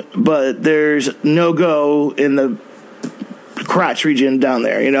show, but there's no go in the crotch region down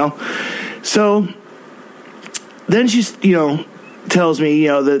there, So then she's, tells me,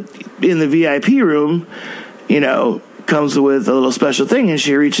 that in the VIP room, comes with a little special thing, and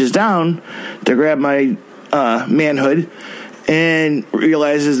she reaches down to grab my manhood and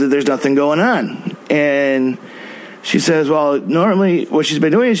realizes that there's nothing going on. And she says, well, normally what she's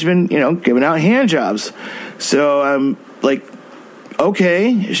been doing is she's been, giving out hand jobs. So I'm like,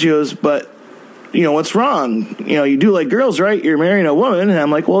 okay. She goes, but, what's wrong? You do like girls, right? You're marrying a woman. And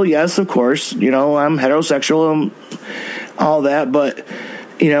I'm like, well, yes, of course. I'm heterosexual and all that. But,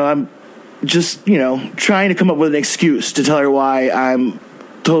 I'm just, trying to come up with an excuse to tell her why I'm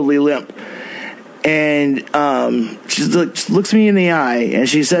totally limp. And she looks me in the eye, and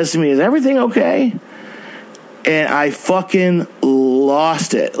she says to me, is everything okay? And I fucking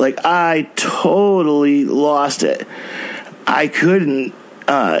lost it. Like, I totally lost it. I couldn't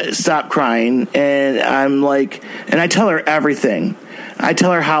stop crying. And I'm like, and I tell her everything. I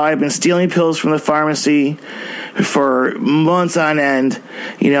tell her how I've been stealing pills from the pharmacy for months on end,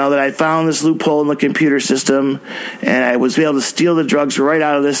 that I found this loophole in the computer system, and I was able to steal the drugs right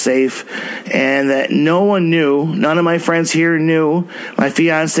out of the safe, and that no one knew. None of my friends here knew. My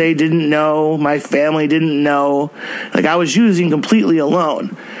fiance didn't know. My family didn't know. Like, I was using completely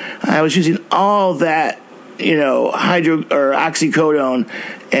alone. I was using all that, hydro or oxycodone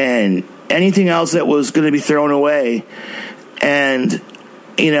and anything else that was going to be thrown away. And,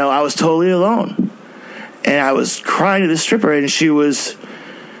 I was totally alone. And I was crying to the stripper, and she was,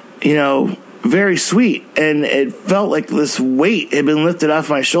 very sweet. And it felt like this weight had been lifted off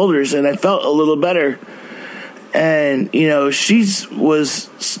my shoulders, and I felt a little better. And, she was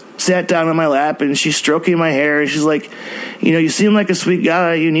sat down on my lap, and she's stroking my hair, and she's like, you seem like a sweet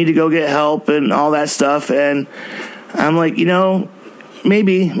guy. You need to go get help and all that stuff. And I'm like,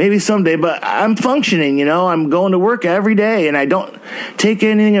 maybe someday, but I'm functioning, I'm going to work every day, and I don't take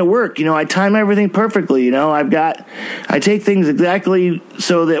anything at work. I time everything perfectly. I take things exactly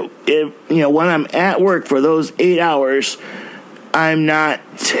so that when I'm at work for those 8 hours, I'm not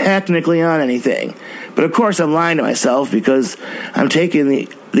technically on anything. But of course I'm lying to myself, because I'm taking the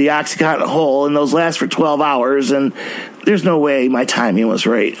Oxycontin whole, and those last for 12 hours, and there's no way my timing was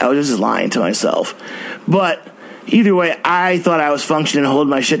right. I was just lying to myself. But either way, I thought I was functioning and holding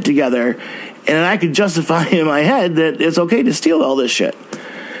my shit together, and I could justify in my head that it's okay to steal all this shit.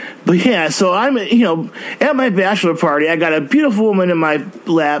 But yeah, so I'm, at my bachelor party, I got a beautiful woman in my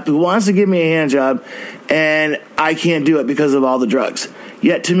lap who wants to give me a hand job, and I can't do it because of all the drugs.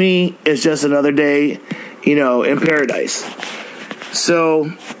 Yet to me, it's just another day, in paradise.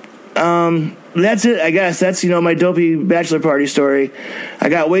 So, that's it, I guess. That's, my dopey bachelor party story. I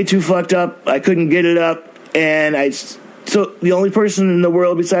got way too fucked up. I couldn't get it up. And so the only person in the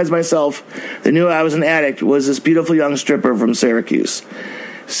world besides myself that knew I was an addict was this beautiful young stripper from Syracuse.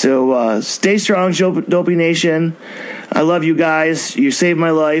 So stay strong, Dopey Nation. I love you guys. You saved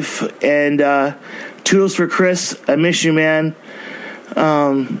my life. And toodles for Chris. I miss you, man.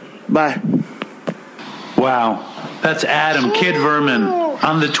 Bye. Wow. That's Adam, Kid Vermin,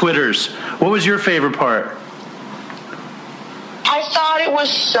 on the Twitters. What was your favorite part? I thought it was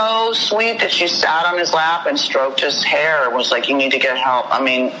so sweet that she sat on his lap and stroked his hair and was like, you need to get help. I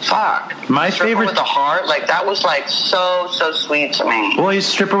mean, fuck. My favorite with a heart, like, that was like so sweet to me. Well, he's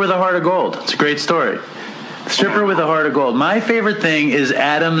a stripper with a heart of gold. It's a great story. Stripper with a heart of gold. My favorite thing is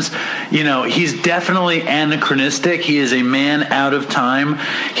Adam's, he's definitely anachronistic. He is a man out of time.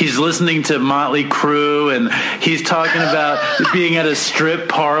 He's listening to Motley Crue, and he's talking about being at a strip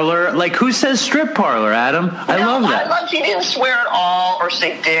parlor. Like, who says strip parlor, Adam? I love that. He didn't swear at all or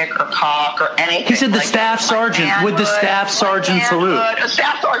say dick or cock or anything. He said the staff sergeant with the staff sergeant salute. The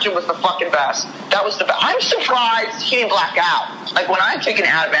staff sergeant was the fucking best. That was the best. I'm surprised he didn't black out. Like, when I'm taking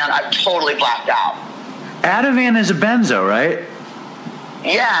Ativan, I've totally blacked out. Ativan is a benzo, right?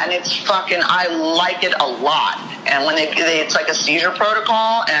 Yeah, and it's fucking, I like it a lot. And when it's like a seizure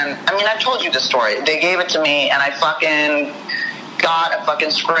protocol, and I mean, I've told you the story. They gave it to me, and I fucking got a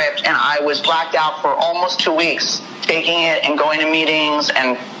fucking script, and I was blacked out for almost 2 weeks, taking it and going to meetings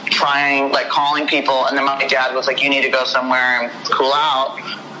and trying, like, calling people. And then my dad was like, you need to go somewhere and cool out.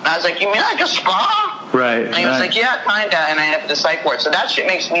 And I was like, you mean like a spa? Right. And he was like, yeah, kinda. And I ended up at the psych ward. So that shit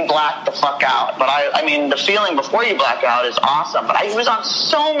makes me black the fuck out. But I mean, the feeling before you black out is awesome. But he was on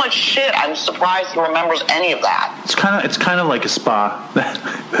so much shit. I'm surprised he remembers any of that. It's kind of like a spa.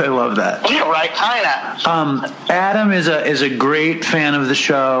 I love that. Yeah, right, kinda. Adam is a great fan of the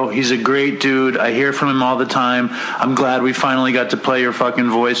show. He's a great dude. I hear from him all the time. I'm glad we finally got to play your fucking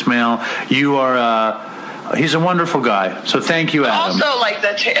voicemail. You are he's a wonderful guy. So thank you, Adam. Also, like,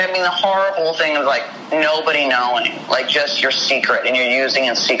 the horrible thing of, like, nobody knowing. Like, just your secret, and you're using it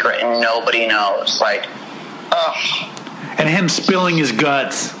in secret, and nobody knows. Like, ugh. And him spilling his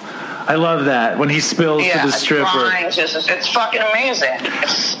guts. I love that. When he spills to the stripper. Crying, it's fucking amazing.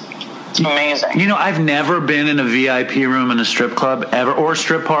 It's amazing. You know, I've never been in a VIP room in a strip club, ever, or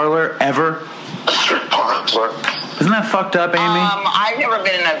strip parlor, ever. A strip parlor. Isn't that fucked up, Amy? I've never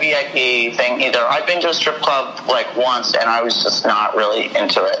been in a VIP thing either. I've been to a strip club, like, once, and I was just not really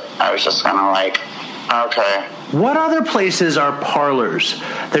into it. I was just kind of like, okay. What other places are parlors?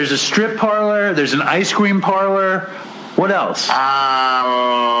 There's a strip parlor. There's an ice cream parlor. What else?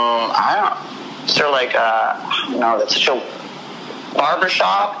 I don't. Is there, like, no, that's such a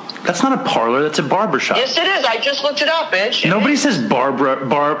barbershop? That's not a parlor. That's a barbershop. Yes, it is. I just looked it up, bitch. Nobody says barber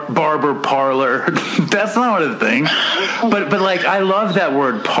parlor. That's not what it's thing. But like, I love that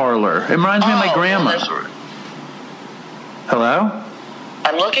word parlor. It reminds me of my grandma. Hello?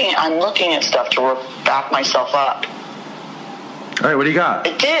 I'm looking at stuff to back myself up. All right, what do you got?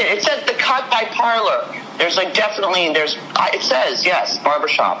 It did. It says the cut by parlor. There's like it says, yes,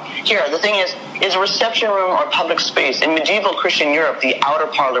 barbershop. Here, the thing is a reception room or public space. In medieval Christian Europe, the outer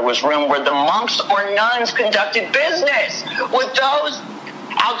parlor was room where the monks or nuns conducted business with those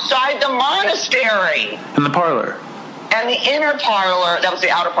outside the monastery. And the parlor. And the inner parlor, that was the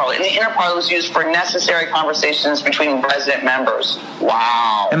outer parlor, and the inner parlor was used for necessary conversations between resident members.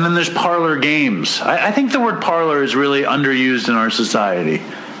 Wow. And then there's parlor games. I think the word parlor is really underused in our society.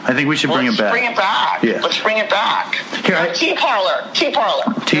 I think we should bring it back. Let's bring it back. Yeah. Let's bring it back. Here, tea parlor.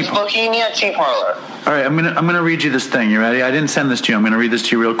 There's Bohemia Tea Parlor. All right, I'm gonna read you this thing. You ready? I didn't send this to you. I'm gonna read this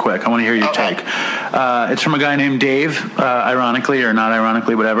to you real quick. I want to hear your take. It's from a guy named Dave, ironically or not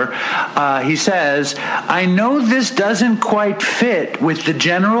ironically, whatever. He says, I know this doesn't quite fit with the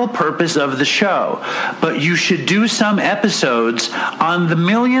general purpose of the show, but you should do some episodes on the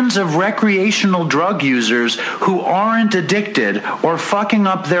millions of recreational drug users who aren't addicted or fucking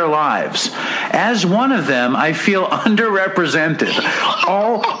up their lives. As one of them, I feel underrepresented.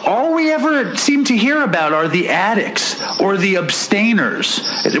 All we ever seem to hear about are the addicts or the abstainers.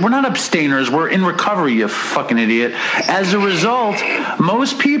 We're not abstainers. We're in recovery, you fucking idiot. As a result,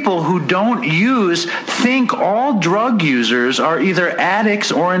 most people who don't use think all drug users are either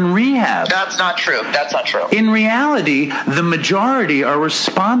addicts or in rehab. That's not true. In reality, the majority are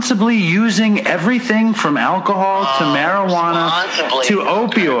responsibly using everything from alcohol to marijuana to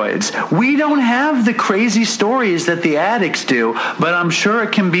opioids. We don't have the crazy stories that the addicts do, but I'm sure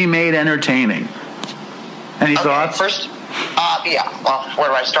it can be made entertaining. Any thoughts? First, yeah. Well, where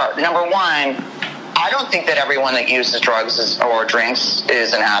do I start? Number one, I don't think that everyone that uses drugs or drinks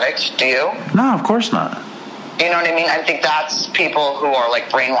is an addict. Do you? No, of course not. You know what I mean? I think that's people who are like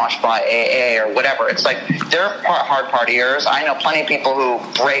brainwashed by AA or whatever. It's like they're hard partiers. I know plenty of people who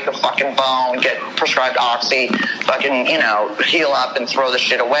break a fucking bone, get prescribed oxy, fucking, heal up and throw the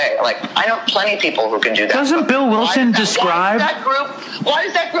shit away. Like, I know plenty of people who can do that. Doesn't Bill Wilson describe... Why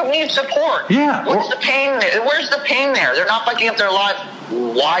does that group need support? Yeah. What's the pain there? Where's the pain there? They're not fucking up their lives.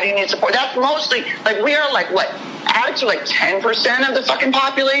 Why do you need support? That's mostly, like, we are like, what? Addicts are like 10% of the fucking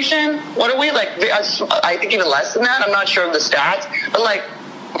population? What are we, like, I think even less than that. I'm not sure of the stats. But, like,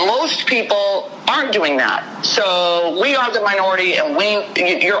 most people aren't doing that. So we are the minority, and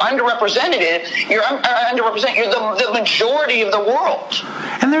you're underrepresented. You're underrepresented. You're the majority of the world.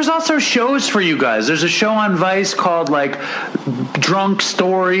 And there's also shows for you guys. There's a show on Vice called, like, Drunk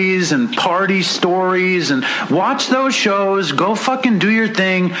Stories and Party Stories, and watch those shows. Go fucking do your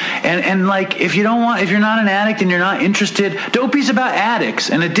thing. And like, if you're not an addict and you're not interested, Dopey's about addicts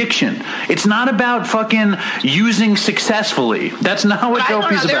and addiction. It's not about fucking using successfully. That's not what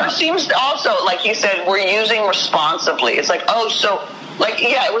Dopey's about. There seems also, like he said, we're using responsibly. It's like,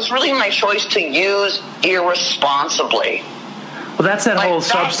 it was really my choice to use irresponsibly. Well, that's that whole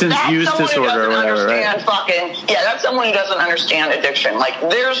substance use disorder or whatever, right? That's someone who doesn't understand addiction. Like,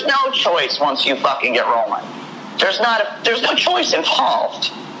 there's no choice once you fucking get rolling. There's no choice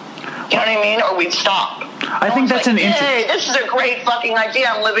involved. You know what I mean? Or we'd stop. I think that's an interesting. Hey, this is a great fucking idea.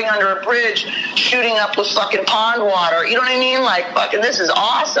 I'm living under a bridge, shooting up with fucking pond water. You know what I mean? Like, fucking, this is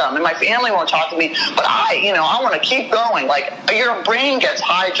awesome. And my family won't talk to me, but I want to keep going. Like, your brain gets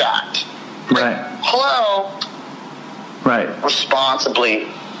hijacked. Right. Hello. Right. Responsibly.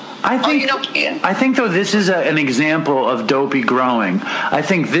 I think though this is an example of Dopey growing. I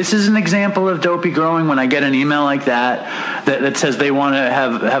think this is an example of Dopey growing when I get an email like that says they want to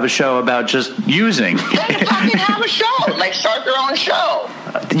have a show about just using. Then fucking have a show. Like, start their own show.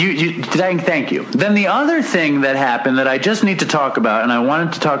 Thank you. Then the other thing that happened that I just need to talk about, and I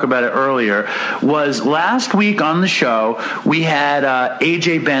wanted to talk about it earlier, was last week on the show we had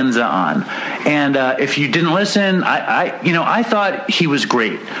AJ Benza on, and if you didn't listen, I thought he was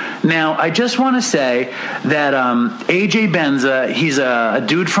great. Now, I just want to say that AJ Benza, he's a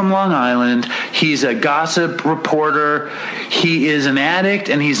dude from Long Island. He's a gossip reporter. He is an addict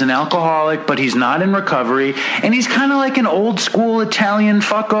and he's an alcoholic, but he's not in recovery. And he's kind of like an old school Italian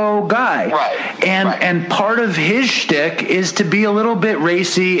fucko guy. Right. And part of his shtick is to be a little bit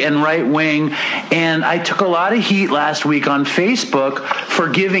racy and right wing. And I took a lot of heat last week on Facebook for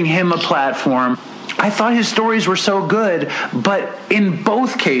giving him a platform. I thought his stories were so good, but in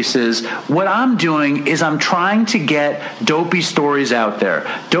both cases, what I'm doing is I'm trying to get Dopey stories out there.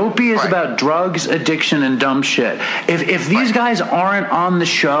 Dopey is about drugs, addiction, and dumb shit. If these guys aren't on the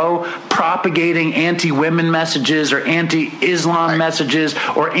show propagating anti-women messages or anti-Islam messages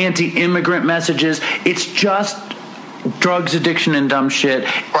or anti-immigrant messages, it's just drugs, addiction, and dumb shit.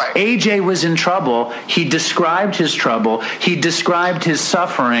 Right. AJ was in trouble. He described his trouble. He described his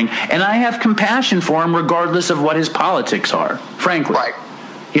suffering. And I have compassion for him regardless of what his politics are, frankly. Right.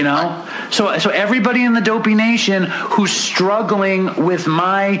 You know? Right. So everybody in the Dopey Nation who's struggling with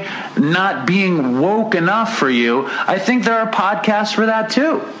my not being woke enough for you, I think there are podcasts for that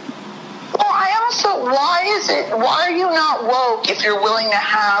too. Well, why are you not woke if you're willing to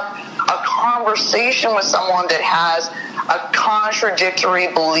have a conversation with someone that has a contradictory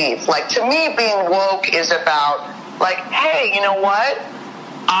belief? Like, to me, being woke is about, like, hey, you know what?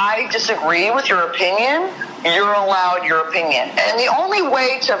 I disagree with your opinion. You're allowed your opinion. And the only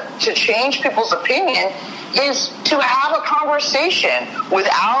way to change people's opinion is to have a conversation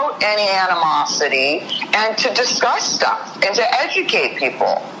without any animosity and to discuss stuff and to educate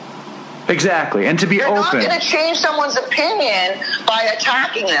people. Exactly, and to be open. You're not going to change someone's opinion by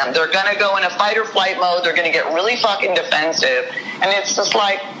attacking them. They're going to go in a fight or flight mode. They're going to get really fucking defensive. And it's just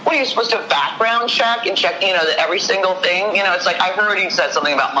like, what are you supposed to background check and check, every single thing? It's like, I heard he said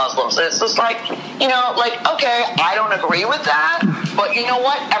something about Muslims. It's just like, okay, I don't agree with that. But you know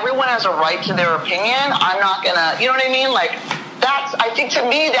what? Everyone has a right to their opinion. I'm not going to, you know what I mean? Like, I think to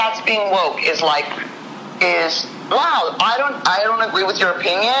me, that's being woke is wow, I don't agree with your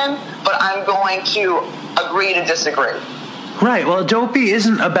opinion, but I'm going to agree to disagree. Right. Well, Dopey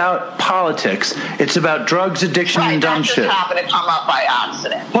isn't about politics. It's about drugs, addiction, and dumb shit. Right, that just happened to come up by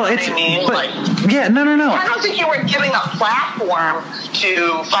accident. Well, you know what I mean? Yeah, no. I don't think you were giving a platform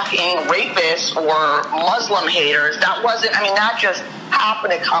to fucking rapists or Muslim haters. That just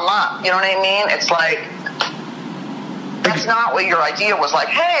happened to come up. You know what I mean? It's like, that's not what your idea was. Like,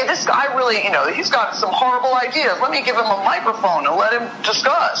 hey, this guy really, he's got some horrible ideas. Let me give him a microphone and let him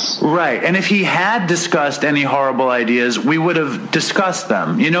discuss. Right. And if he had discussed any horrible ideas, we would have discussed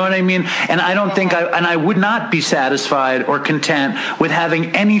them. You know what I mean? And I don't think I would not be satisfied or content with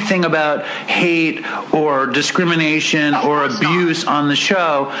having anything about hate or discrimination or abuse on the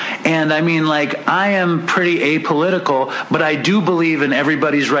show. And I am pretty apolitical, but I do believe in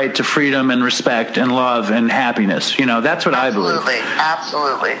everybody's right to freedom and respect and love and happiness. That's what I believe.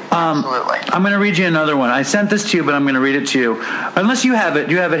 Absolutely. I'm going to read you another one. I sent this to you, but I'm going to read it to you. Unless you have it.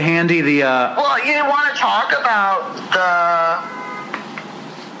 Do you have it handy? Well, you want to talk about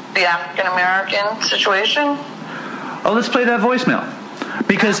the African-American situation? Oh, let's play that voicemail.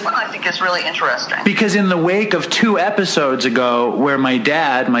 Because that one I think is really interesting. Because in the wake of 2 episodes ago where my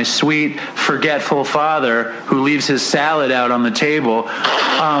dad, my sweet, forgetful father, who leaves his salad out on the table,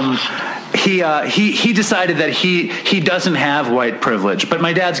 he decided that he doesn't have white privilege. But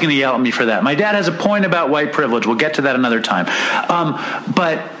my dad's going to yell at me for that. My dad has a point about white privilege. We'll get to that another time.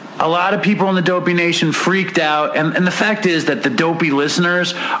 But a lot of people in the Dopey Nation freaked out, and the fact is that the Dopey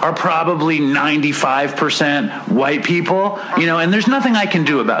listeners are probably 95% white people, and there's nothing I can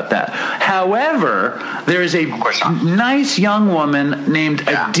do about that. However, there is a nice young woman named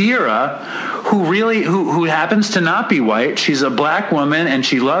Adira who happens to not be white. She's a black woman, and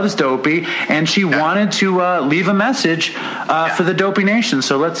she loves Dopey, and she wanted to leave a message for the Dopey Nation.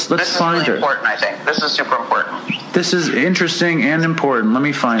 So let's find her. This is really important, I think. This is super important. This is interesting and important. Let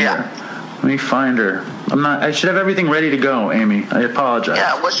me find her. Let me find her. I should have everything ready to go, Amy. I apologize.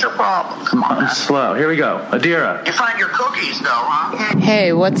 Yeah, what's your problem? Come on. I'm slow. Here we go. Adira. You find your cookies, though, huh?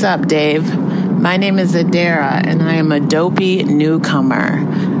 Hey, what's up, Dave? My name is Adira, and I am a dopey newcomer.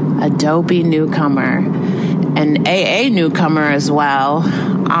 A dopey newcomer. An AA newcomer as well.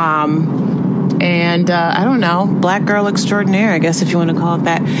 And I don't know, black girl extraordinaire, I guess, if you want to call it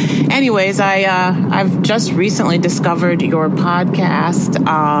that. Anyways, I've just recently discovered your podcast.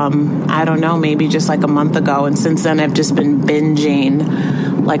 I don't know, maybe just like a month ago, and since then I've just been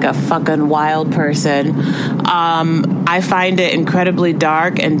binging like a fucking wild person. I find it incredibly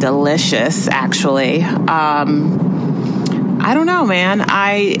dark and delicious, actually. I don't know, man.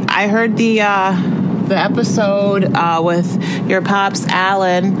 I heard the episode with your pops,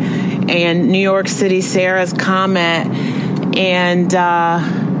 Alan, and New York City Sarah's comment, and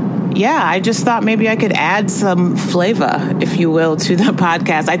I just thought maybe I could add some flavor, if you will, to the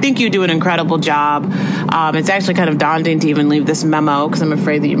podcast. I think you do an incredible job. It's actually kind of daunting to even leave this memo because I'm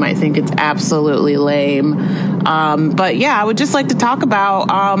afraid that you might think it's absolutely lame. But yeah, I would just like to talk about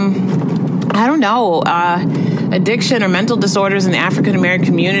addiction or mental disorders in the African American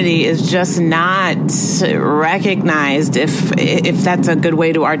community is just not recognized, if that's a good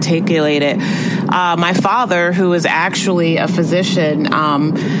way to articulate it. My father, who is actually a physician,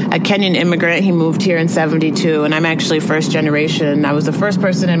 a Kenyan immigrant, he moved here in 1972, and I'm actually first generation. I was the first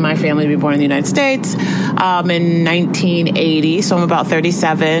person in my family to be born in the United States in 1980, so I'm about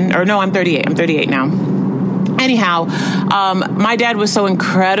 37, or no, I'm 38. I'm 38 now. Anyhow, my dad was so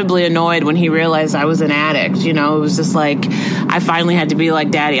incredibly annoyed when he realized I was an addict. You know, it was just like, I finally had to be like,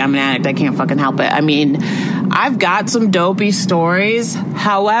 Daddy, I'm an addict. I can't fucking help it. I mean, I've got some dopey stories.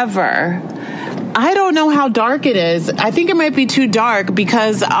 However, I don't know how dark it is. I think it might be too dark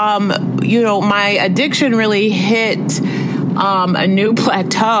because, my addiction really hit a new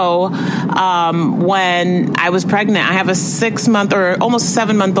plateau when I was pregnant. I have a 6-month or almost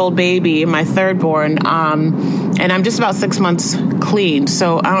 7-month-old baby, my third born, and I'm just about 6 months clean.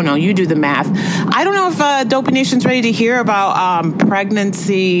 So I don't know. You do the math. I don't know if Dopey Nation's ready to hear about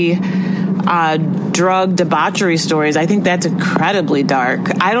pregnancy drug debauchery stories. I think that's incredibly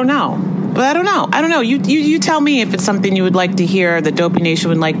dark. I don't know. But I don't know. You tell me if it's something you would like to hear, the Dopey Nation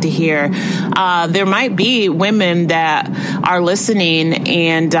would like to hear. There might be women that are listening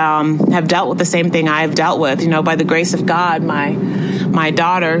and have dealt with the same thing I've dealt with. You know, by the grace of God, my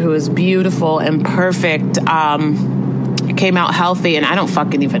daughter, who is beautiful and perfect, came out healthy, and I don't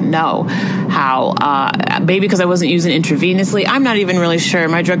fucking even know how. Maybe because I wasn't using intravenously. I'm not even really sure.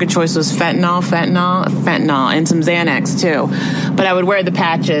 My drug of choice was fentanyl, and some Xanax too. But I would wear the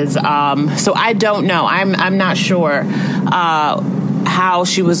patches. So I don't know. I'm not sure how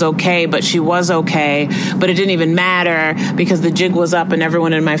she was okay, but she was okay. But it didn't even matter because the jig was up and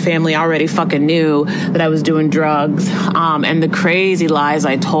everyone in my family already fucking knew that I was doing drugs. And the crazy lies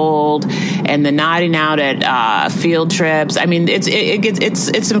I told and the nodding out at field trips. I mean,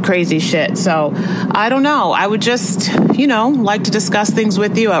 it's some crazy shit. So I don't know. I would just, like to discuss things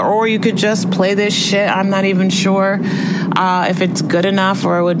with you, or you could just play this shit. I'm not even sure if it's good enough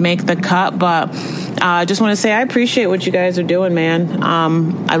or it would make the cut, but I just want to say I appreciate what you guys are doing, man.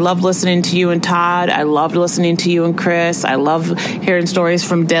 I love listening to you and Todd. I love listening to you and Chris. I love hearing stories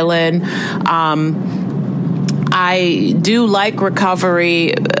from Dylan. I do like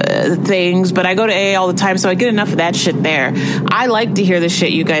recovery things, but I go to AA all the time, so I get enough of that shit there. I like to hear the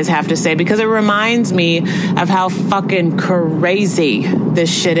shit you guys have to say because it reminds me of how fucking crazy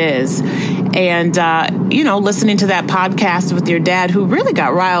this shit is. And, listening to that podcast with your dad, who really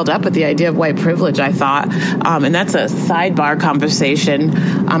got riled up at the idea of white privilege, I thought. And that's a sidebar conversation.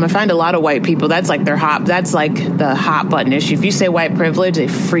 I find a lot of white people, that's like the hot button issue. If you say white privilege, they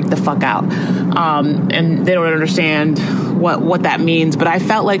freak the fuck out. And they don't understand what that means. But I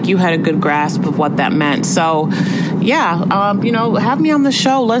felt like you had a good grasp of what that meant. So, have me on the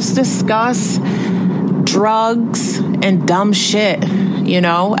show. Let's discuss drugs and dumb shit,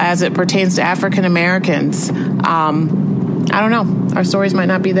 as it pertains to African Americans. I don't know. Our stories might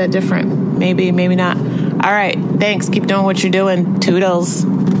not be that different. Maybe not. All right. Thanks. Keep doing what you're doing. Toodles.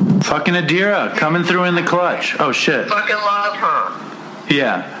 Fucking Adira coming through in the clutch. Oh, shit. Fucking love her.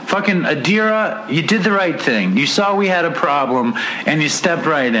 Yeah. Fucking Adira, you did the right thing. You saw we had a problem, and you stepped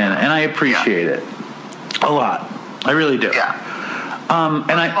right in, and I appreciate it. A lot. I really do. Yeah.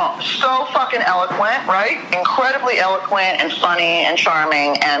 So fucking eloquent, right? Incredibly eloquent and funny and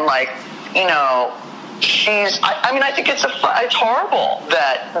charming, and I think it's horrible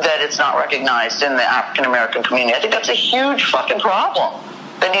that it's not recognized in the African American community. I think that's a huge fucking problem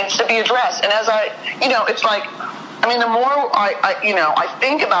that needs to be addressed. And as it's like, I mean, the more I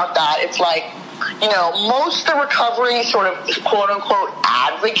think about that, it's like, most of the recovery sort of quote unquote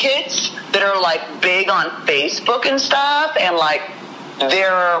advocates that are like big on Facebook and stuff, and like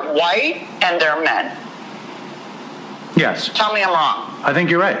they're white and they're men. Yes. Tell me I'm wrong. I think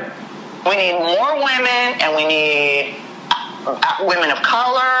you're right. We need more women, and we need women of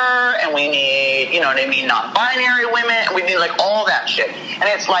color, and we need, non-binary women, and we need like all that shit. And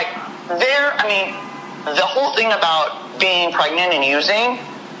it's like the whole thing about being pregnant and using,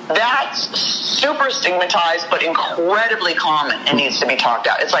 that's super stigmatized but incredibly common and needs to be talked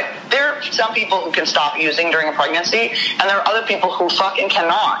about. It's like there are some people who can stop using during a pregnancy, and there are other people who fucking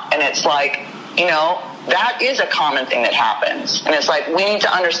cannot. And it's like, that is a common thing that happens. And it's like, we need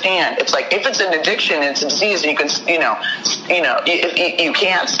to understand. It's like, if it's an addiction, it's a disease, and you can, if you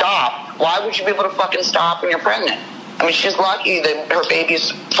can't stop, why would you be able to fucking stop when you're pregnant? I mean, she's lucky that her baby's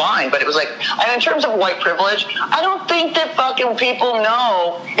fine, but it was like, and in terms of white privilege, I don't think that fucking people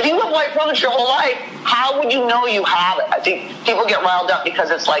know. If you have white privilege your whole life, how would you know you have it? I think people get riled up because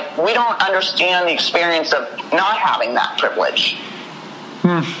it's like, we don't understand the experience of not having that privilege.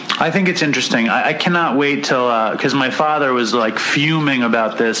 I think it's interesting. I cannot wait till, because my father was like fuming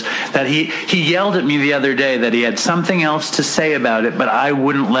about this, that he yelled at me the other day that he had something else to say about it, but I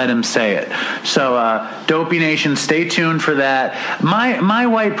wouldn't let him say it. So, Dopey Nation, stay tuned for that. My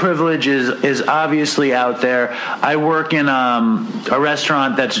white privilege is obviously out there. I work in a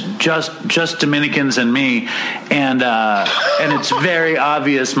restaurant that's just Dominicans and me, and it's very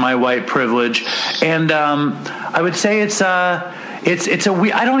obvious my white privilege. And I would say it's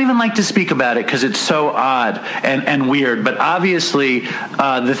I don't even like to speak about it because it's so odd and weird. But obviously,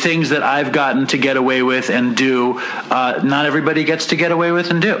 the things that I've gotten to get away with and do, not everybody gets to get away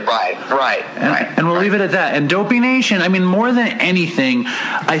with and do. Right. And we'll leave it at that. And Dopey Nation, I mean, more than anything,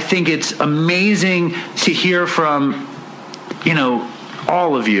 I think it's amazing to hear from,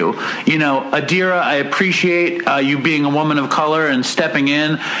 all of you. Adira, I appreciate you being a woman of color and stepping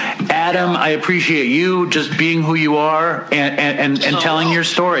in. Adam, I appreciate you just being who you are and telling your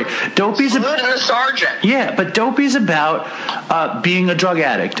story. Dopey's the sergeant. Yeah, but Dopey's about being a drug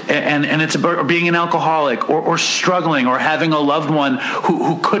addict, and it's about being an alcoholic or struggling or having a loved one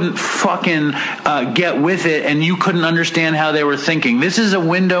who couldn't fucking get with it, and you couldn't understand how they were thinking. This is a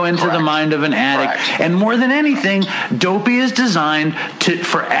window into the mind of an addict. Correct. And more than anything, Dopey is designed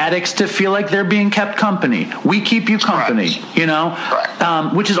for addicts to feel like they're being kept company. We keep you company,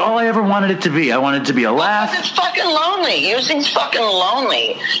 Correct. Which is all I ever wanted it to be. I wanted it to be a laugh. Because it's fucking lonely. Using's fucking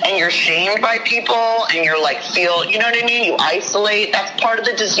lonely. And you're shamed by people, and you're like, you know what I mean? You isolate. That's part of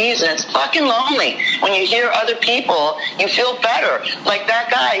the disease, and it's fucking lonely. When you hear other people, you feel better. Like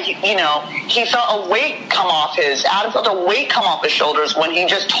that guy, he felt a weight come off Adam felt a weight come off his shoulders when he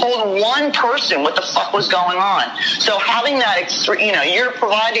just told one person what the fuck was going on. So having that, you're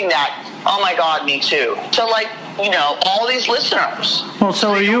providing that, oh my God, me too. So all these listeners. Well,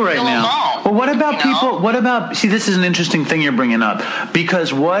 so are you right now. Alone, well, what about people, see, this is an interesting thing you're bringing up,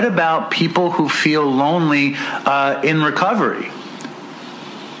 because what about people who feel lonely in recovery?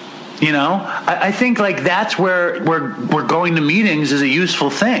 I think like that's where we're going to meetings is a useful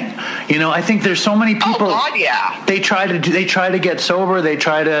thing. I think there's so many people. Oh God, yeah. They try to get sober. They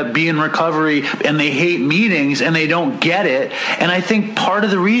try to be in recovery, and they hate meetings, and they don't get it. And I think part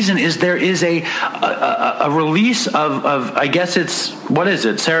of the reason is there is a release of I guess it's, what is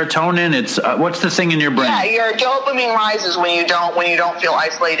it? Serotonin. It's what's the thing in your brain? Yeah, your dopamine rises when you don't feel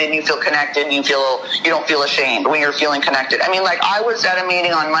isolated and you feel connected and you don't feel ashamed when you're feeling connected. I mean, like I was at a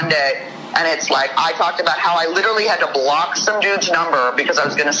meeting on Monday. And it's like, I talked about how I literally had to block some dude's number because I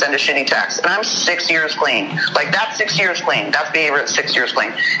was going to send a shitty text. And I'm 6 years clean. Like, that's 6 years clean. That's behavior at 6 years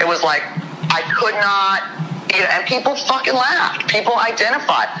clean. It was like, I could not, and people fucking laughed. People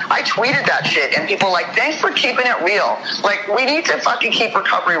identified. I tweeted that shit, and people were like, thanks for keeping it real. Like, we need to fucking keep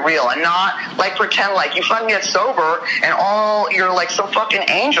recovery real and not, like, pretend like you fucking get sober and you're like some fucking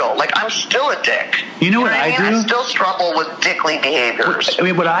angel. Like, I'm still a dick. You know what I do? I still struggle with dickly behaviors. I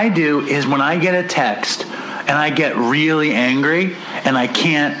mean, what I do is when I get a text and I get really angry and I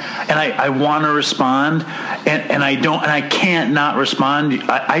can't, and I want to respond and I don't, and I can't not respond,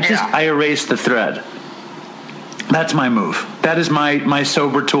 I erase the thread. That's my move. That is my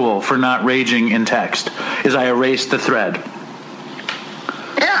sober tool for not raging in text, is I erase the thread.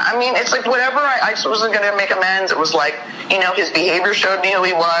 Yeah, I mean, it's like whatever, I wasn't going to make amends. It was like, his behavior showed me who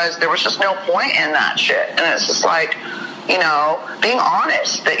he was. There was just no point in that shit. And it's just like, being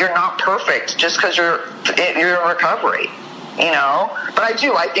honest that you're not perfect just because you're in recovery. But I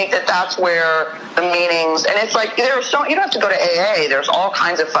do. I think that that's where the meetings, and it's like, you don't have to go to AA. There's all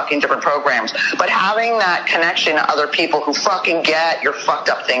kinds of fucking different programs. But having that connection to other people who fucking get your fucked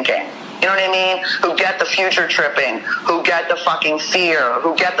up thinking. You know what I mean? Who get the future tripping, who get the fucking fear,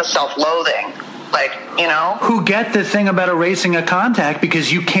 who get the self-loathing. Like, you know? Who get the thing about erasing a contact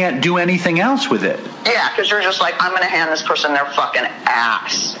because you can't do anything else with it. Yeah, because you're just like, I'm going to hand this person their fucking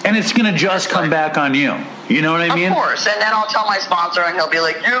ass. And it's going to just come back on you. You know what I mean? Of course. And then I'll tell my sponsor and he'll be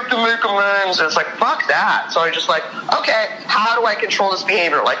like, you have to make amends. And it's like, fuck that. So I just like, okay, how do I control this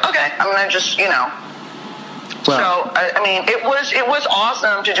behavior? Like, okay, I'm going to just, you know. Well, so, I mean, it was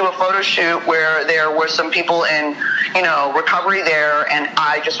awesome to do a photo shoot where there were some people in, you know, recovery there, and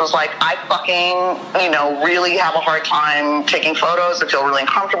I just was like, I fucking, you know, really have a hard time taking photos. I feel really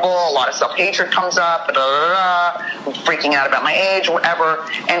uncomfortable. A lot of self-hatred comes up, I'm freaking out about my age, whatever,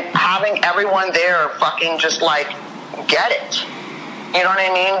 and having everyone there fucking just like, get it. You know what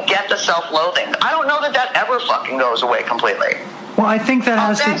I mean? Get the self-loathing. I don't know that ever fucking goes away completely. Well, I think that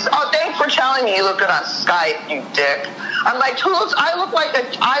has thanks for telling me you look good on Skype, you dick. I'm like, I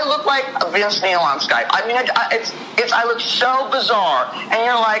look like Vince Neil on Skype. I mean, I look so bizarre. And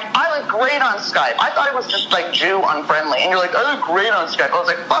you're like, I look great on Skype. I thought it was just like Jew unfriendly. And you're like, I look great on Skype. I was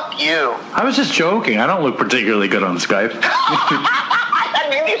like, fuck you. I was just joking. I don't look particularly good on Skype. That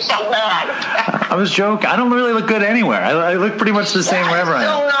made me so mad. I was joking. I don't really look good anywhere. I look pretty much the same wherever I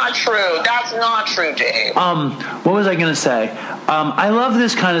am. That's not true. That's not true, Dave. What was I going to say? I love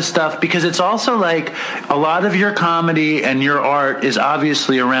this kind of stuff because it's also like a lot of your comedy and your art is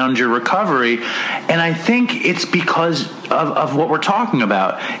obviously around your recovery, and I think it's because of what we're talking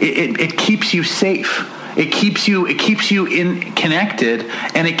about. It keeps you safe. It keeps you connected,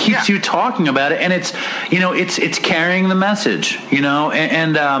 and it keeps you talking about it, and it's, you know, it's carrying the message, you know,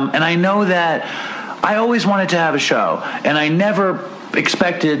 and I know that I always wanted to have a show, and I never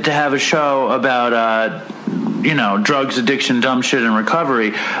expected to have a show about you know, drugs, addiction, dumb shit, and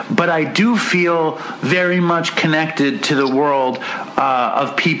recovery, but I do feel very much connected to the world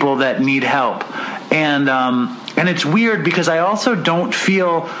of people that need help, and it's weird because I also don't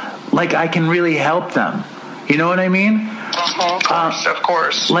feel like I can really help them. You know what I mean? Of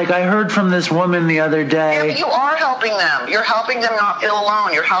course. Like I heard from this woman the other day. Yeah, but you are helping them. You're helping them not feel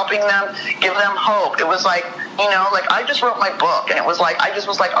alone. You're helping them, give them hope. It was like, you know, like I just wrote my book, and it was like, I just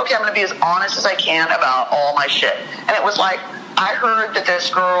was like, okay, I'm going to be as honest as I can about all my shit. And it was like, I heard that this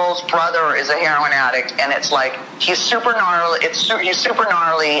girl's brother is a heroin addict, and it's like, he's super gnarly. He's super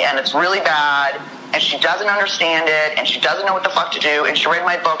gnarly, and it's really bad. And she doesn't understand it, and she doesn't know what the fuck to do, and she read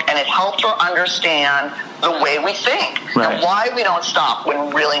my book, and it helped her understand the way we think, right, and why we don't stop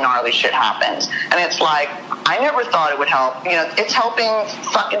when really gnarly shit happens. And it's like, I never thought it would help. You know, it's helping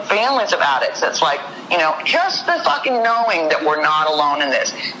fucking families of addicts. It's like, you know, just the fucking knowing that we're not alone in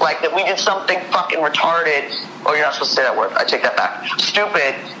this. Like, that we did something fucking retarded, oh, you're not supposed to say that word, I take that back,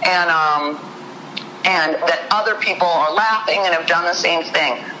 stupid, and that other people are laughing and have done the same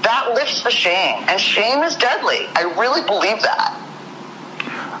thing. That lifts the shame, and shame is deadly. I really believe that.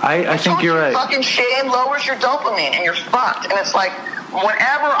 I think you're right. Fucking shame lowers your dopamine, and you're fucked. And it's like,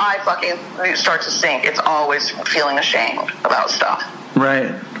 whenever I fucking start to sink, it's always feeling ashamed about stuff.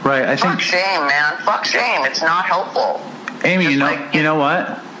 Right. I Fuck think shame, man. Fuck shame. It's not helpful. Amy, Just you know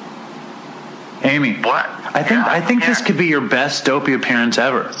what? Amy. What? I think this could be your best Dopey appearance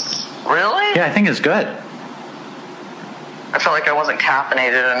ever. Really? Yeah, I think it's good. I felt like I wasn't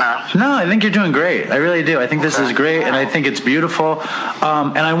caffeinated enough. No, I think you're doing great. I really do. I think this is great, and I think it's beautiful.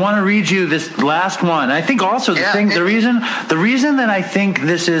 And I want to read you this last one. I think also the reason that I think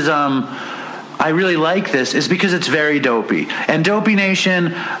this is I really like this is because it's very Dopey. And Dopey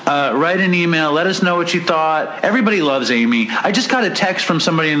Nation, write an email. Let us know what you thought. Everybody loves Amy. I just got a text from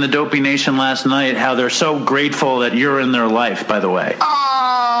somebody in the Dopey Nation last night how they're so grateful that you're in their life, by the way.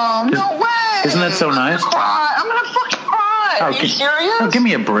 Oh, no way. Isn't that so nice? I'm going to fucking cry. Are you serious? Oh, give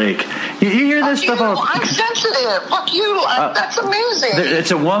me a break. You hear this stuff all... I'm sensitive. Fuck you. That's amazing.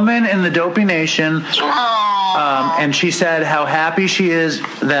 It's a woman in the Dopey Nation, and she said how happy she is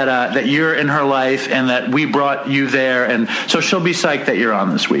that you're in her life and that we brought you there, and so she'll be psyched that you're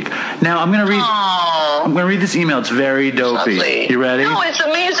on this week. Now I'm going to read this email. It's very Dopey. Lovely. You ready? No, it's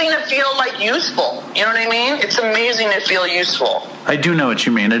amazing to feel like useful. You know what I mean? It's amazing to feel useful. I do know what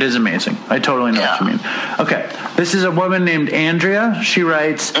you mean. It is amazing. I totally know what you mean. Okay. This is a woman named Andrea. She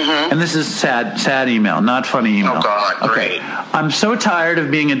writes, and this is sad email, not funny email. Oh, God, okay. great. I'm so tired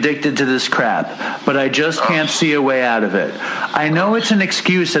of being addicted to this crap, but I just can't see a way out of it. I know it's an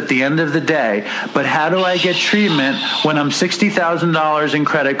excuse at the end of the day, but how do I get treatment when I'm $60,000 in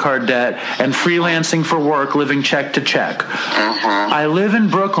credit card debt and freelancing for work, living check to check? I live in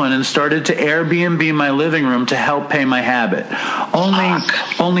Brooklyn and started to Airbnb my living room to help pay my habit.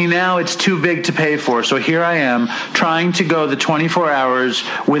 Only now it's too big to pay for, so here I am trying to go the 24 hours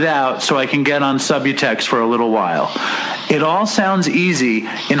without so I can get on Subutex for a little while. It all sounds easy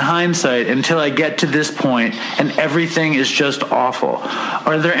in hindsight until I get to this point and everything is just awful.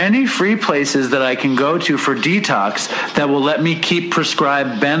 Are there any free places that I can go to for detox that will let me keep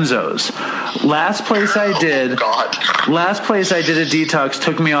prescribed benzos? Last place I did a detox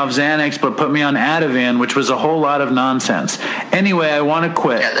took me off Xanax but put me on Ativan, which was a whole lot of nonsense. Anyway, I want to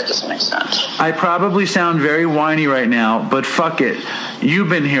quit. Yeah, that doesn't make sense. I probably sound very whiny right now, but fuck it. You've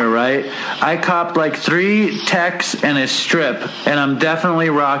been here, right? I copped like 3 techs and a strip, and I'm definitely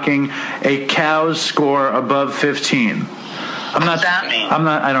rocking a cow's score above 15. What does that mean?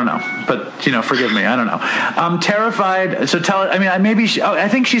 I don't know, but forgive me. I don't know. I'm terrified. So I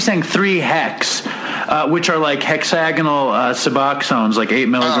think she's saying 3 hex, which are like hexagonal Suboxones, like 8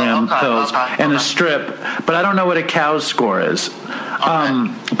 milligram pills, and a strip. But I don't know what a cow's score is.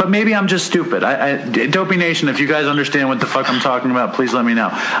 But maybe I'm just stupid. Dopey Nation, if you guys understand what the fuck I'm talking about, please let me know.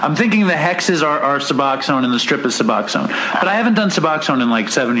 I'm thinking the hexes are Suboxone and the strip is Suboxone. But I haven't done Suboxone in like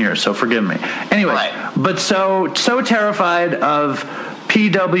 7 years, so forgive me. Anyway, but so terrified of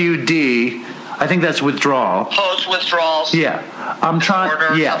PWD, I think that's withdrawal. Post withdrawals. Yeah. I'm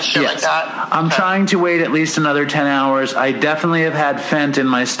trying. Yes. Like that? I'm trying to wait at least another 10 hours. I definitely have had Fent in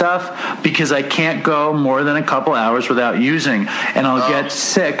my stuff because I can't go more than a couple hours without using, and I'll get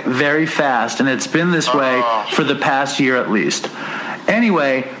sick very fast. And it's been this way for the past year at least.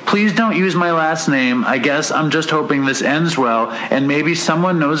 Anyway, please don't use my last name. I guess I'm just hoping this ends well, and maybe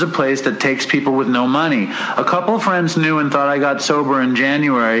someone knows a place that takes people with no money. A couple of friends knew and thought I got sober in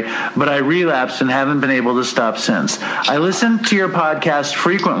January, but I relapsed and haven't been able to stop since. I listen to your podcast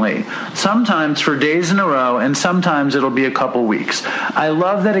frequently, sometimes for days in a row, and sometimes it'll be a couple weeks. I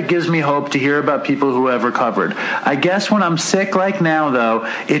love that it gives me hope to hear about people who have recovered. I guess when I'm sick like now, though,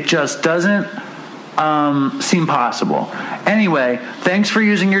 it just doesn't seem possible. Anyway, thanks for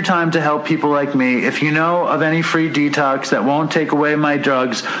using your time to help people like me. If you know of any free detox that won't take away my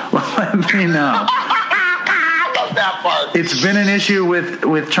drugs, let me know. That part. It's been an issue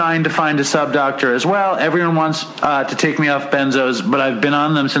with trying to find a sub doctor as well. Everyone wants to take me off benzos, but I've been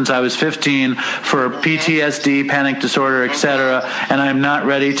on them since I was 15 for PTSD, panic disorder, etc., and I'm not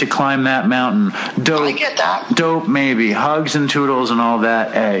ready to climb that mountain. Dope, I get that. Dope, maybe. Hugs and toodles and all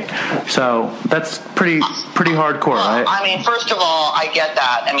that, So that's pretty hardcore, right? I mean, first of all, I get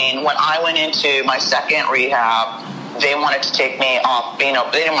that. I mean, when I went into my second rehab, they wanted to take me off, they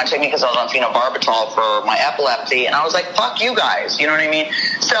didn't want to take me because I was on phenobarbital for my epilepsy, and I was like, fuck you guys, you know what I mean?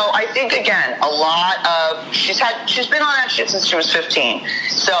 So I think, again, a lot of, she's been on that shit since she was 15,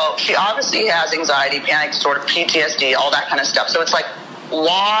 so she obviously has anxiety, panic disorder, PTSD, all that kind of stuff, so it's like,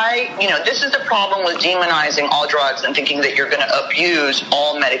 why, this is the problem with demonizing all drugs and thinking that you're going to abuse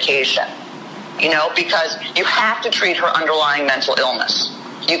all medication, because you have to treat her underlying mental illness.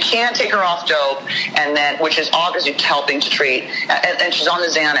 You can't take her off dope, and then, which is obviously helping to treat, and she's on the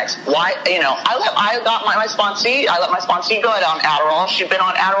Xanax. Why, I got my sponsee, I let my sponsee go on Adderall. She'd been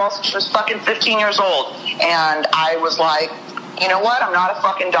on Adderall since she was fucking 15 years old. And I was like, you know what, I'm not a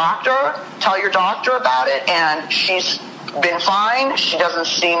fucking doctor. Tell your doctor about it. And she's been fine. She doesn't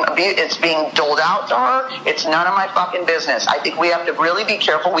seem abused. It's being doled out to her. It's none of my fucking business. I think we have to really be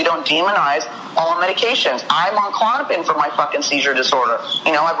careful we don't demonize all medications. I'm on Klonopin for my fucking seizure disorder.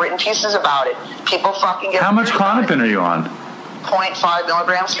 I've written pieces about it. People fucking get... How much Klonopin are you on? 0.5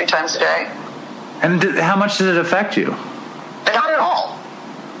 milligrams 3 times a day. And how much did it affect you? Not at all.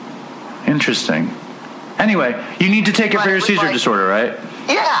 Interesting. Anyway, you need to take it for your seizure disorder, right?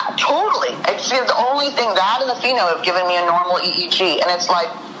 Yeah, totally. It's the only thing, that and the pheno have given me a normal EEG. And it's like,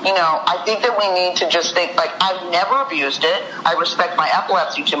 I think that we need to just think, like, I've never abused it. I respect my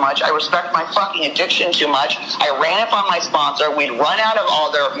epilepsy too much. I respect my fucking addiction too much. I ran up on my sponsor. We'd run out of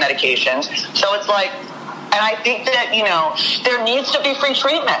all their medications. So it's like, and I think that, there needs to be free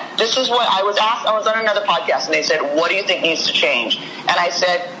treatment. This is what I was asked. I was on another podcast, and they said, what do you think needs to change? And I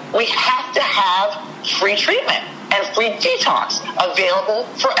said, we have to have free treatment and free detox available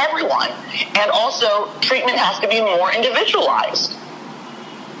for everyone. And also, treatment has to be more individualized.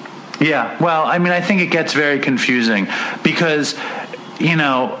 Yeah, well, I mean, I think it gets very confusing because,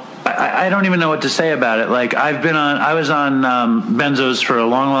 I don't even know what to say about it. Like I was on benzos for a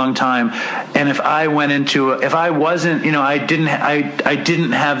long, long time, and if I wasn't, I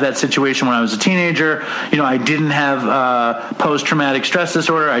didn't have that situation when I was a teenager. I didn't have post-traumatic stress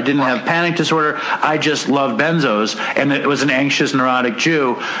disorder. I didn't have panic disorder. I just loved benzos, and it was an anxious, neurotic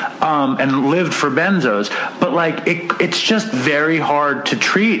Jew, and lived for benzos. But like it's just very hard to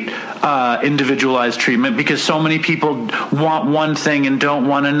treat individualized treatment because so many people want one thing and don't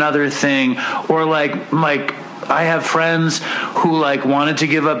want another thing, or like I have friends who like wanted to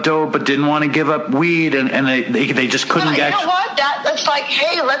give up dope but didn't want to give up weed, and they just couldn't get. You know what? That's like,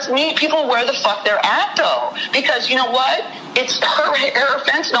 hey, let's meet people where the fuck they're at, though, because you know what? It's her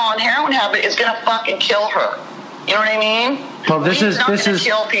fentanyl and heroin habit is gonna fucking kill her. You know what I mean? Well, this is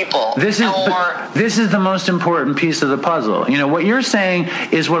kill people. This is the most important piece of the puzzle. What you're saying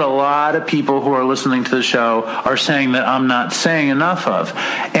is what a lot of people who are listening to the show are saying that I'm not saying enough of.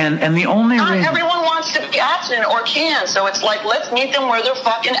 And the only not reason everyone wants to be abstinent or can, so it's like, let's meet them where they're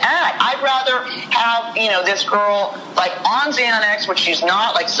fucking at. I'd rather have, this girl like on Xanax, which she's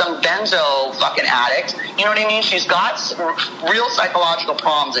not like some benzo fucking addict. You know what I mean? She's got some real psychological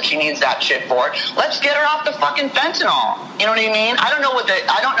problems that she needs that shit for. Let's get her off the fucking fentanyl. You know what I mean? I don't know.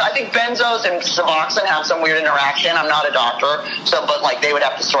 I think benzos and Suboxone have some weird interaction. I'm not a doctor, but like they would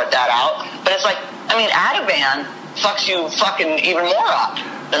have to sort that out. But it's like, Ativan fucks you fucking even more up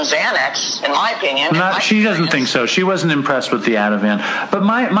than Xanax, in my opinion. She doesn't think so. She wasn't impressed with the Ativan. But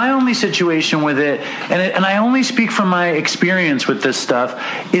my only situation with it, and I only speak from my experience with this stuff,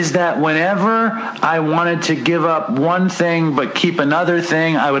 is that whenever I wanted to give up one thing but keep another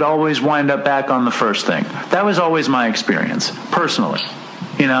thing, I would always wind up back on the first thing. That was always my experience, personally.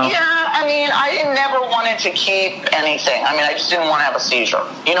 Yeah, I never wanted to keep anything. I just didn't want to have a seizure.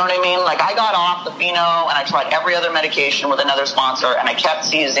 You know what I mean? Like, I got off the pheno, and I tried every other medication with another sponsor, and I kept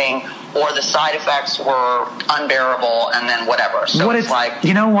seizing, or the side effects were unbearable, and then whatever. So it's like...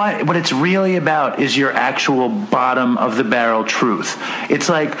 You know what? What it's really about is your actual bottom-of-the-barrel truth. It's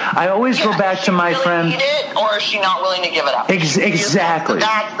like, I always go back to my friend... Need it, or is she not willing to give it up? Exactly.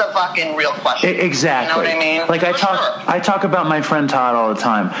 That's the fucking real question. Exactly. You know what I mean? Like, I talk about my friend Todd all the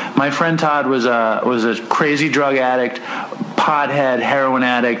time. My friend Todd was a crazy drug addict, pothead, heroin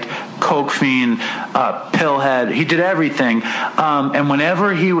addict, coke fiend, pillhead. He did everything, and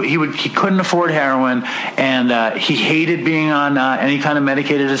whenever he couldn't afford heroin, and he hated being on any kind of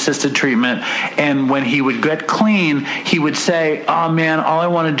medicated assisted treatment. And when he would get clean, he would say, "Oh man, all I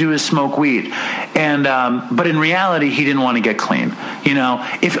want to do is smoke weed." And but in reality, he didn't want to get clean.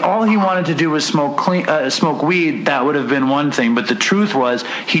 If all he wanted to do was smoke weed, that would have been one thing. But the truth was,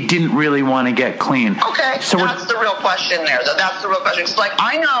 he didn't really want to get clean. Okay, so that's the real question there. That's the real question. It's like,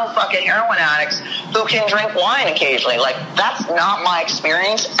 I know fucking heroin addicts who can drink wine occasionally. Like, that's not my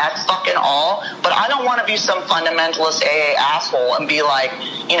experience at fucking all. But I don't want to be some fundamentalist AA asshole and be like,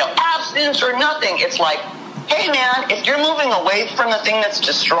 abstinence or nothing. It's like, hey man, if you're moving away from the thing that's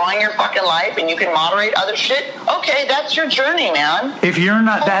destroying your fucking life and you can moderate other shit, okay, that's your journey, man. If you're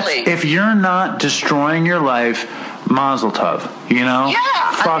not destroying your life, mazel tov,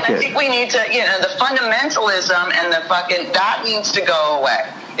 Yeah, fuck it. I think we need to, the fundamentalism and the fucking, that needs to go away.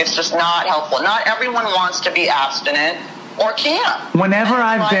 It's just not helpful. Not everyone wants to be abstinent or can. Whenever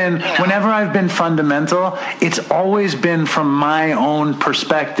I've been fundamental, it's always been from my own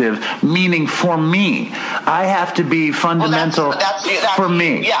perspective, meaning for me. I have to be fundamental that's for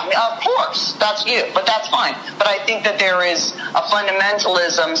me. Yeah, of course, that's you, but that's fine. But I think that there is a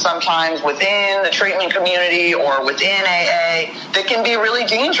fundamentalism sometimes within the treatment community or within AA that can be really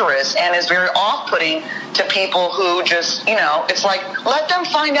dangerous and is very off-putting to people who just, it's like, let them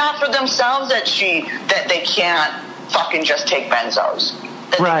find out for themselves that they can't fucking just take benzos.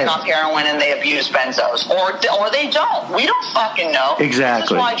 That they get off heroin and they abuse benzos. Or they don't. We don't fucking know. Exactly.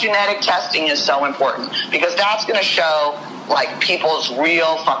 This is why genetic testing is so important. Because that's going to show, like, people's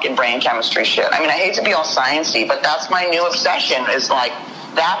real fucking brain chemistry shit. I hate to be all sciencey, but that's my new obsession, is like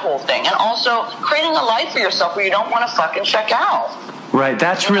that whole thing. And also creating a life for yourself where you don't want to fucking check out. Right.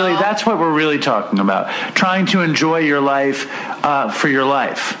 That's what we're really talking about. Trying to enjoy your life for your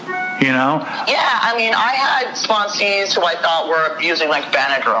life. Yeah, I had sponsees who I thought were abusing like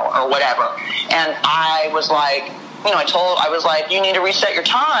Benadryl or whatever. And I was like, I was like, you need to reset your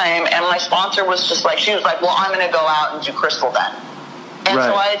time. And my sponsor was just like, she was like, well, I'm going to go out and do crystal then. And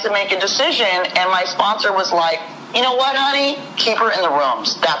so I had to make a decision. And my sponsor was like, you know what, honey? Keep her in the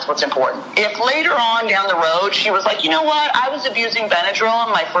rooms. That's what's important. If later on down the road, she was like, you know what? I was abusing Benadryl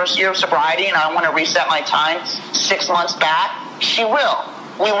in my first year of sobriety and I want to reset my time 6 months back, she will.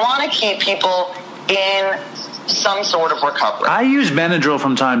 We want to keep people in some sort of recovery. I use Benadryl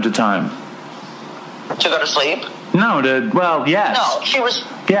from time to time. To go to sleep? No, yes. No, she was...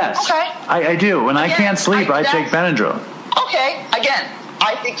 Yes. Okay. I do. When I can't sleep, I take Benadryl. Okay, again,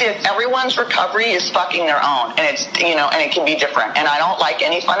 I think that everyone's recovery is fucking their own, and it's, and it can be different. And I don't like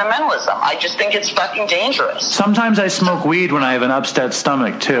any fundamentalism. I just think it's fucking dangerous. Sometimes I smoke weed when I have an upset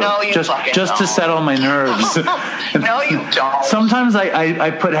stomach too. No, you fucking just to settle my nerves. No, you don't. Sometimes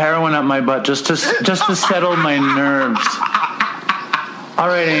I put heroin up my butt just to settle my nerves. All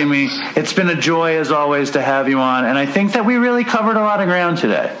right, Amy, it's been a joy as always to have you on, and I think that we really covered a lot of ground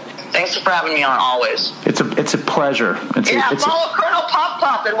today. Thanks for having me on, always. It's a pleasure. Follow Colonel Pop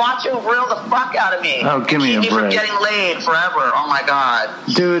Pop and watch him grill the fuck out of me. Oh, give me a break. Keep me from getting laid forever. Oh, my God.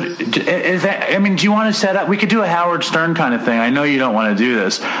 Dude, do you want to set up? We could do a Howard Stern kind of thing. I know you don't want to do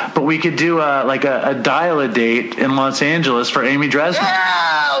this, but we could do a dial-a-date in Los Angeles for Amy Dresner.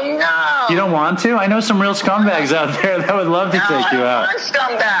 No. You don't want to? I know some real scumbags out there that would love to take you out. I'm a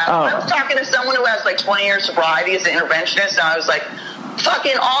scumbag. Oh. I was talking to someone who has like 20 years sobriety as an interventionist, and I was like,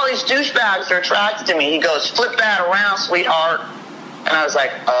 fucking all these douchebags are attracted to me. He goes, flip that around, sweetheart. And I was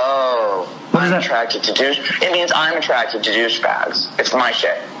like, I'm attracted to douche. It means I'm attracted to douchebags. It's my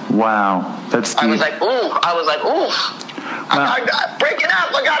shit. Wow. That's deep. I was like, ooh. I'm breaking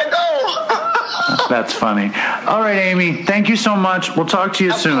up. I gotta go. That's funny. All right, Amy. Thank you so much. We'll talk to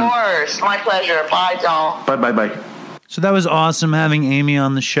you soon. Of course. My pleasure. Bye, Tom. Bye. So that was awesome having Amy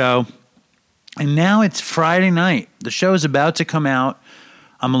on the show. And now it's Friday night. The show is about to come out.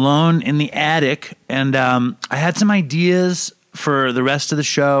 I'm alone in the attic, and I had some ideas for the rest of the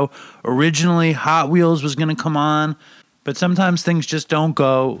show. Originally, Hot Wheels was going to come on, but sometimes things just don't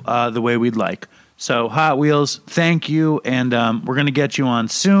go the way we'd like. So, Hot Wheels, thank you, and we're going to get you on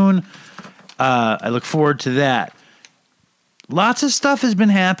soon. I look forward to that. Lots of stuff has been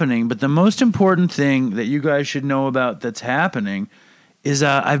happening, but the most important thing that you guys should know about that's happening is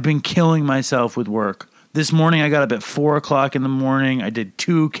I've been killing myself with work. This morning I got up at 4 o'clock in the morning. I did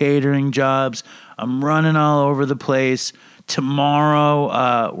 2 catering jobs. I'm running all over the place.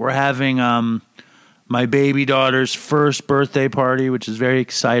 Tomorrow we're having my baby daughter's first birthday party, which is very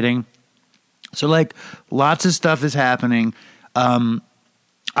exciting. So lots of stuff is happening.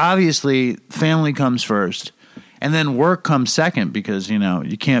 Obviously, family comes first, and then work comes second because,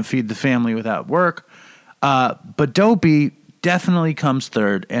 you can't feed the family without work. But Dopey definitely comes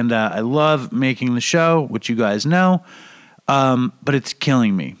third, and I love making the show, which you guys know, but it's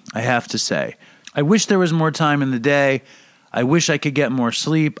killing me, I have to say. I wish there was more time in the day. I wish I could get more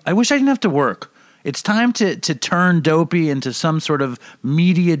sleep. I wish I didn't have to work. It's time to turn Dopey into some sort of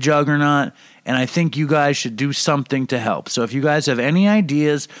media juggernaut, and I think you guys should do something to help. So if you guys have any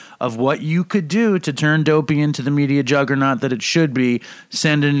ideas of what you could do to turn Dopey into the media juggernaut that it should be,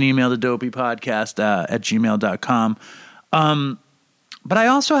 send an email to dopeypodcast@gmail.com. But I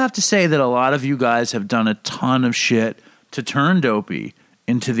also have to say that a lot of you guys have done a ton of shit to turn Dopey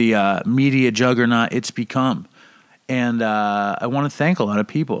into the media juggernaut it's become. And I want to thank a lot of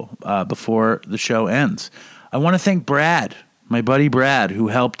people before the show ends. I want to thank Brad, my buddy Brad, who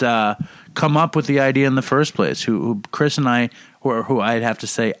helped come up with the idea in the first place, who Chris and I, who I'd have to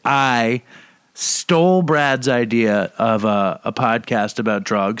say I stole Brad's idea of a podcast about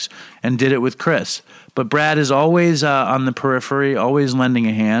drugs and did it with Chris. But Brad is always on the periphery, always lending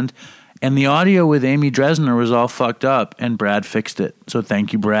a hand. And the audio with Amy Dresner was all fucked up, and Brad fixed it. So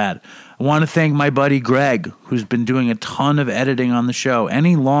thank you, Brad. I want to thank my buddy Greg, who's been doing a ton of editing on the show.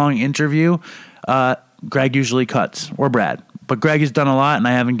 Any long interview, Greg usually cuts, or Brad. But Greg has done a lot, and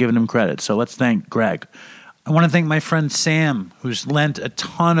I haven't given him credit. So let's thank Greg. I want to thank my friend Sam, who's lent a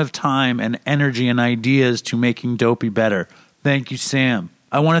ton of time and energy and ideas to making Dopey better. Thank you, Sam.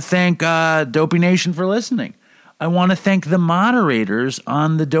 I want to thank Dopey Nation for listening. I want to thank the moderators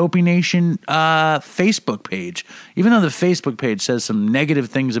on the Dopey Nation Facebook page. Even though the Facebook page says some negative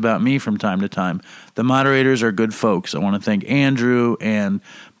things about me from time to time, the moderators are good folks. I want to thank Andrew and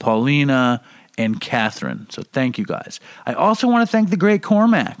Paulina and Catherine. So thank you guys. I also want to thank the great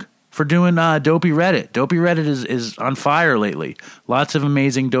Cormac for doing Dopey Reddit. Dopey Reddit is on fire lately. Lots of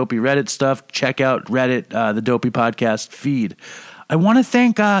amazing Dopey Reddit stuff. Check out Reddit, the Dopey Podcast feed. I want to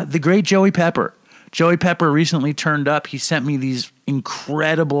thank the great Joey Pepper. Joey Pepper recently turned up. He sent me these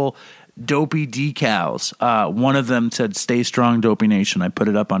incredible Dopey decals. One of them said, "Stay strong, Dopey Nation." I put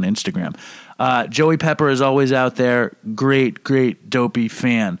it up on Instagram. Joey Pepper is always out there. Great, great Dopey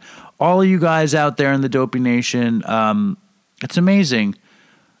fan. All of you guys out there in the Dopey Nation, it's amazing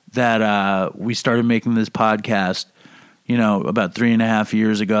that we started making this podcast, about 3.5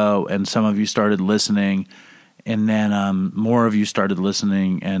 years ago, and some of you started listening. And then more of you started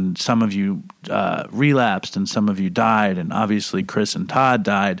listening, and some of you relapsed, and some of you died, and obviously Chris and Todd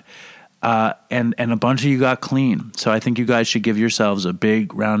died, and a bunch of you got clean. So I think you guys should give yourselves a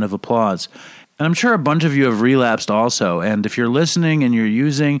big round of applause. And I'm sure a bunch of you have relapsed also, and if you're listening and you're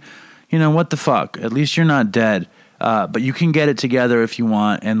using, what the fuck? At least you're not dead. But you can get it together if you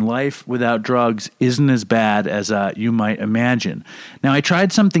want, and life without drugs isn't as bad as you might imagine. Now, I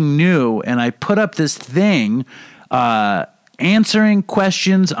tried something new, and I put up this thing answering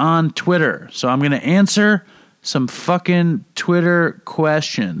questions on Twitter. So I'm going to answer some fucking Twitter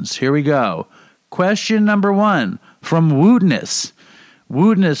questions. Here we go. Question number 1 from Wootness.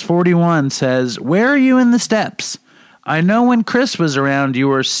 Wootness41 says, where are you in the steps? I know when Chris was around, you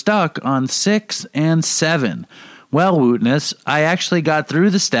were stuck on 6 and 7. Well, Wootness, I actually got through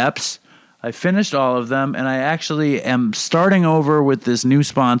the steps. I finished all of them, and I actually am starting over with this new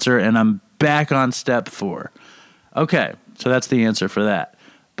sponsor, and I'm back on step 4. Okay, so that's the answer for that.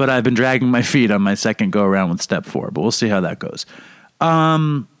 But I've been dragging my feet on my second go-around with step 4, but we'll see how that goes.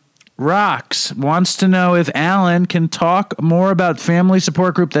 Rocks wants to know if Alan can talk more about family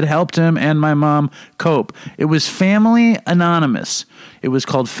support group that helped him and my mom cope. It was Family Anonymous. It was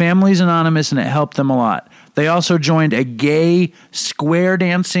called Families Anonymous, and it helped them a lot. They also joined a gay square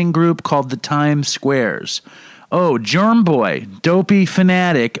dancing group called the Times Squares. Oh, Germ Boy, Dopey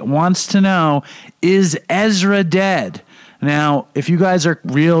Fanatic, wants to know, is Ezra dead? Now, if you guys are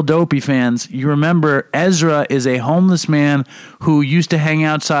real Dopey fans, you remember Ezra is a homeless man who used to hang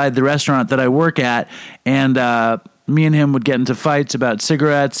outside the restaurant that I work at, and me and him would get into fights about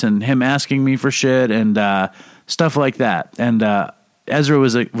cigarettes and him asking me for shit and stuff like that. And Ezra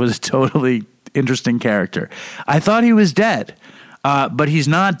was a totally interesting character. I thought he was dead, but he's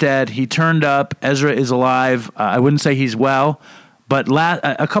not dead. He turned up. Ezra is alive. I wouldn't say he's well, but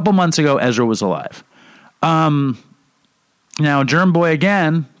a couple months ago, Ezra was alive. Now, Germ Boy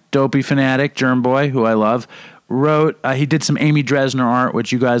again, Dopey Fanatic, Germ Boy, who I love, wrote, he did some Amy Dresner art,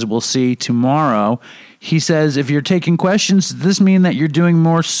 which you guys will see tomorrow. He says, if you're taking questions, does this mean that you're doing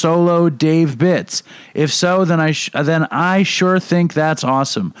more solo Dave bits? If so, then I sure think that's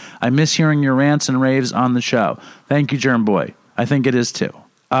awesome. I miss hearing your rants and raves on the show. Thank you, Germ Boy. I think it is too.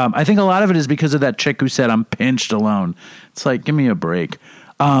 I think a lot of it is because of that chick who said I'm pinched alone. It's like, give me a break.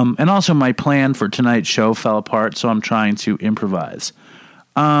 And also my plan for tonight's show fell apart, so I'm trying to improvise.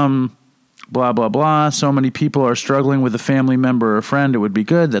 Blah, blah, blah. So many people are struggling with a family member or a friend. It would be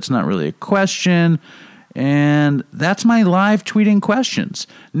good. That's not really a question. And that's my live tweeting questions.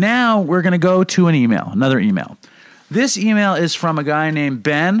 Now we're going to go to another email. This email is from a guy named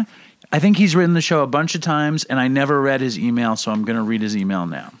Ben. I think he's written the show a bunch of times, and I never read his email, so I'm going to read his email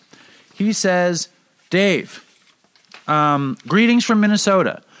now. He says, Dave, greetings from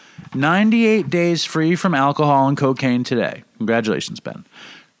Minnesota. 98 days free from alcohol and cocaine today. Congratulations, Ben.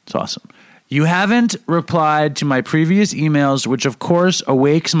 It's awesome. You haven't replied to my previous emails, which of course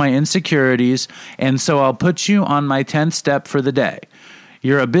awakes my insecurities, and so I'll put you on my 10th step for the day.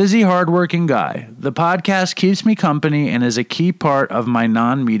 You're a busy, hardworking guy. The podcast keeps me company and is a key part of my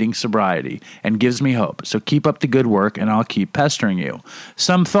non-meeting sobriety and gives me hope. So keep up the good work, and I'll keep pestering you.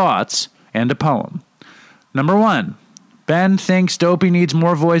 Some thoughts and a poem. Number 1. Ben thinks Dopey needs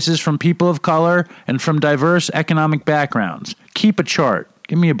more voices from people of color and from diverse economic backgrounds. Keep a chart.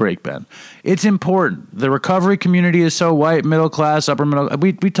 Give me a break, Ben. It's important. The recovery community is so white, middle class, upper middle.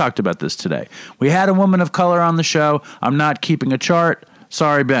 We talked about this today. We had a woman of color on the show. I'm not keeping a chart.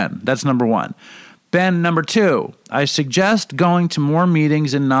 Sorry, Ben. That's number 1. Ben, number 2, I suggest going to more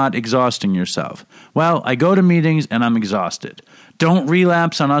meetings and not exhausting yourself. Well, I go to meetings and I'm exhausted. Don't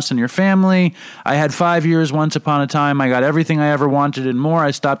relapse on us and your family. I had 5 years once upon a time. I got everything I ever wanted and more.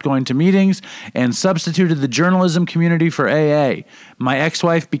 I stopped going to meetings and substituted the journalism community for AA. My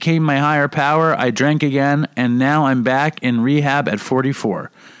ex-wife became my higher power. I drank again, and now I'm back in rehab at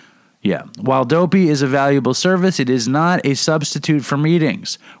 44. Yeah. While Dopey is a valuable service, it is not a substitute for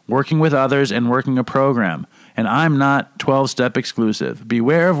meetings, working with others, and working a program. And I'm not 12-step exclusive.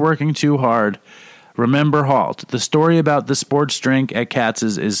 Beware of working too hard. Remember HALT. The story about the sports drink at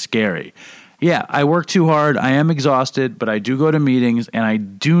Katz's is scary. Yeah, I work too hard. I am exhausted, but I do go to meetings, and I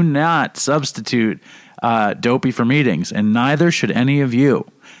do not substitute Dopey for meetings, and neither should any of you.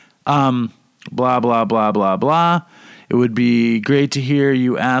 Blah, blah, blah, blah, blah. It would be great to hear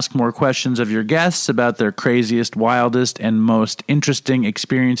you ask more questions of your guests about their craziest, wildest, and most interesting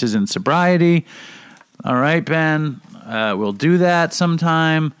experiences in sobriety. All right, Ben. We'll do that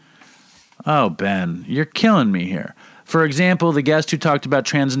sometime. Oh, Ben, you're killing me here. For example, the guest who talked about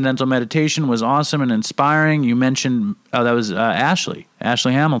transcendental meditation was awesome and inspiring. You mentioned, that was Ashley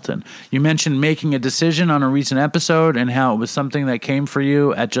Hamilton. You mentioned making a decision on a recent episode and how it was something that came for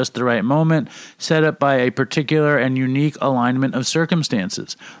you at just the right moment, set up by a particular and unique alignment of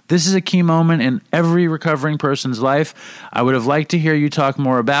circumstances. This is a key moment in every recovering person's life. I would have liked to hear you talk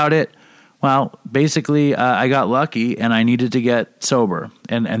more about it. Well, basically, I got lucky and I needed to get sober.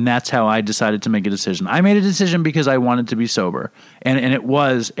 And that's how I decided to make a decision. I made a decision because I wanted to be sober. And it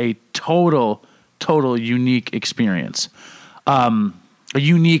was a total unique experience. A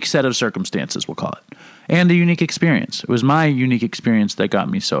unique set of circumstances, we'll call it. And a unique experience. It was my unique experience that got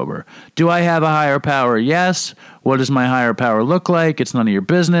me sober. Do I have a higher power? Yes. What does my higher power look like? It's none of your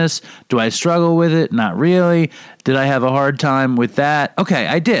business. Do I struggle with it? Not really. Did I have a hard time with that? Okay,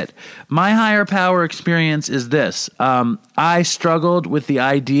 I did. My higher power experience is this. I struggled with the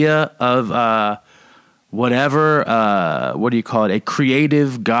idea of what do you call it? A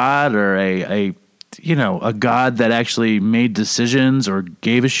creative God or a God that actually made decisions or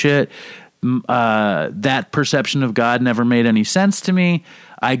gave a shit. That perception of God never made any sense to me.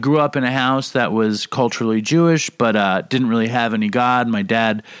 I grew up in a house that was culturally Jewish, but didn't really have any God. My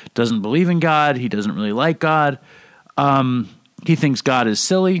dad doesn't believe in God. He doesn't really like God. He thinks God is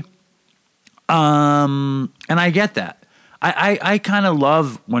silly. And I get that. I kind of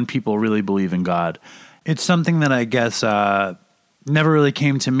love when people really believe in God. It's something that I guess never really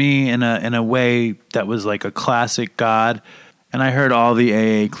came to me in a way that was like a classic God. And I heard all the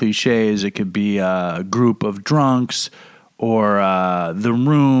AA cliches. It could be a group of drunks or the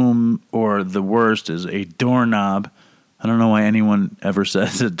room, or the worst is a doorknob. I don't know why anyone ever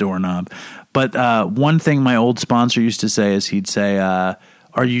says a doorknob. But one thing my old sponsor used to say is he'd say,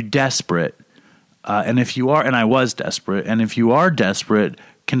 are you desperate? And if you are, and I was desperate, and if you are desperate,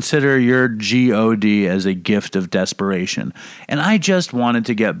 consider your G-O-D as a gift of desperation. And I just wanted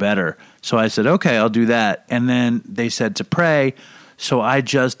to get better. So I said, okay, I'll do that. And then they said to pray. So I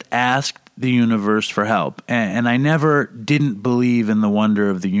just asked the universe for help. And I never didn't believe in the wonder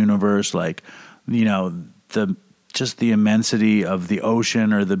of the universe, like, just the immensity of the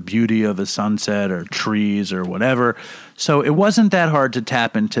ocean or the beauty of a sunset or trees or whatever. So it wasn't that hard to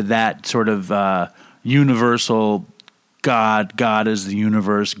tap into that sort of universal God as the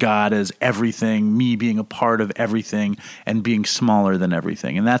universe, God as everything, me being a part of everything and being smaller than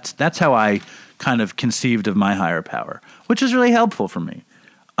everything. And that's how I kind of conceived of my higher power, which is really helpful for me.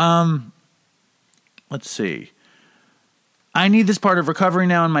 Let's see. I need this part of recovery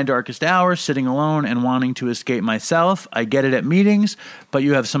now in my darkest hour, sitting alone and wanting to escape myself. I get it at meetings, but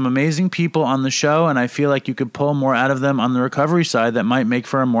you have some amazing people on the show, and I feel like you could pull more out of them on the recovery side that might make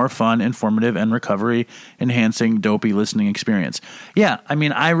for a more fun, informative, and recovery-enhancing, dopey listening experience. Yeah, I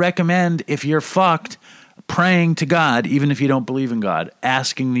mean, I recommend, if you're fucked, praying to God, even if you don't believe in God,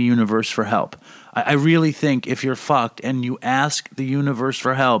 asking the universe for help. I really think if you're fucked and you ask the universe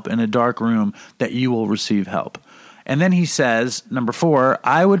for help in a dark room, that you will receive help. And then he says, number 4,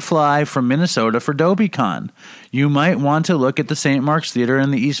 I would fly from Minnesota for DopeyCon. You might want to look at the St. Mark's Theater in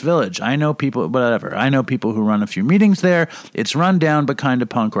the East Village. I know people who run a few meetings there. It's run down, but kind of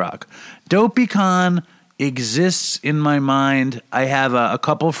punk rock. DopeyCon exists in my mind. I have a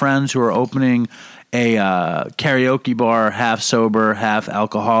couple friends who are opening a karaoke bar, half sober, half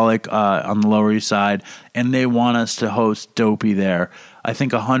alcoholic, on the Lower East Side, and they want us to host Dopey there. I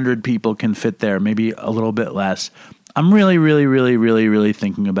think 100 people can fit there, maybe a little bit less. I'm really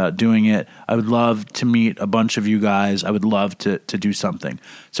thinking about doing it. I would love to meet a bunch of you guys. I would love to do something.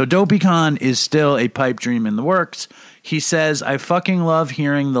 So DopeyCon is still a pipe dream in the works. He says, I fucking love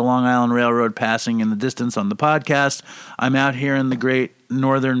hearing the Long Island Railroad passing in the distance on the podcast. I'm out here in the great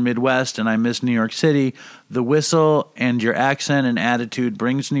northern Midwest, and I miss New York City. The whistle and your accent and attitude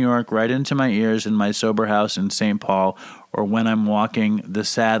brings New York right into my ears in my sober house in St. Paul, or when I'm walking the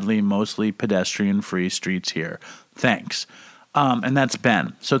sadly mostly pedestrian-free streets here. Thanks. And that's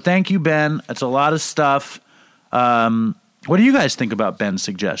Ben. So thank you, Ben. That's a lot of stuff. What do you guys think about Ben's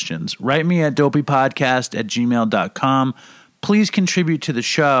suggestions? Write me at dopeypodcast@gmail.com. Please contribute to the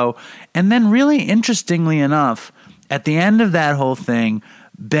show. And then really interestingly enough, at the end of that whole thing,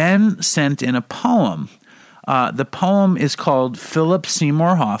 Ben sent in a poem. The poem is called Philip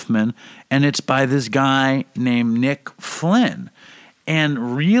Seymour Hoffman, and it's by this guy named Nick Flynn.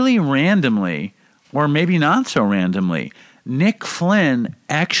 And really randomly, or maybe not so randomly, Nick Flynn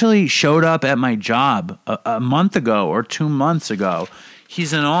actually showed up at my job a month ago or 2 months ago.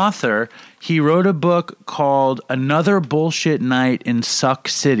 He's an author. He wrote a book called Another Bullshit Night in Suck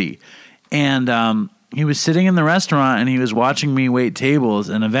City. And he was sitting in the restaurant and he was watching me wait tables,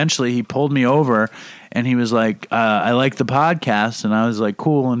 and eventually he pulled me over and he was like, I like the podcast. And I was like,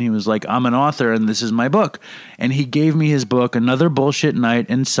 cool. And he was like, I'm an author and this is my book. And he gave me his book, Another Bullshit Night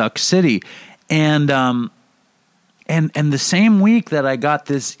in Suck City. And the same week that I got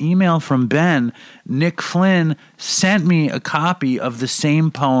this email from Ben, Nick Flynn sent me a copy of the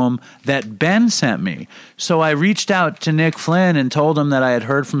same poem that Ben sent me. So I reached out to Nick Flynn and told him that I had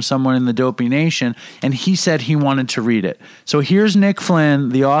heard from someone in the Dopey Nation, and he said he wanted to read it. So here's Nick Flynn,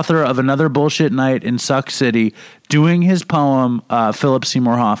 the author of Another Bullshit Night in Suck City, doing his poem, Philip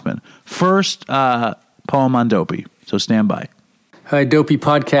Seymour Hoffman. First poem on Dopey. So stand by. Hi, Dopey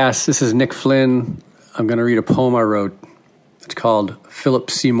Podcast. This is Nick Flynn. I'm going to read a poem I wrote. It's called Philip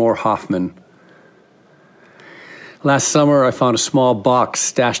Seymour Hoffman. Last summer, I found a small box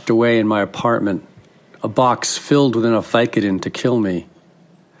stashed away in my apartment, a box filled with enough Vicodin to kill me.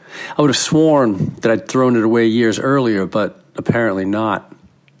 I would have sworn that I'd thrown it away years earlier, but apparently not.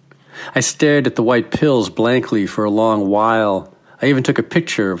 I stared at the white pills blankly for a long while. I even took a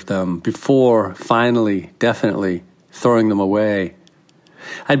picture of them before, finally, definitely, throwing them away.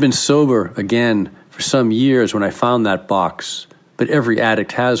 I'd been sober again for some years when I found that box, but every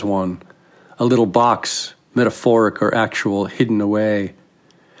addict has one, a little box, metaphoric or actual, hidden away.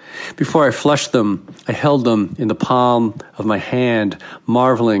 Before I flushed them, I held them in the palm of my hand,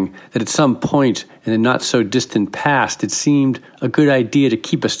 marveling that at some point in the not-so-distant past it seemed a good idea to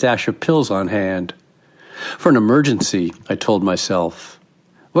keep a stash of pills on hand. For an emergency, I told myself.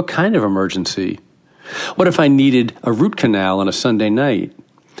 What kind of emergency? What if I needed a root canal on a Sunday night?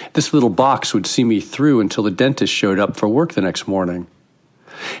 This little box would see me through until the dentist showed up for work the next morning.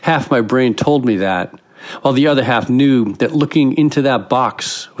 Half my brain told me that, while the other half knew that looking into that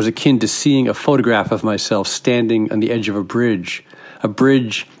box was akin to seeing a photograph of myself standing on the edge of a bridge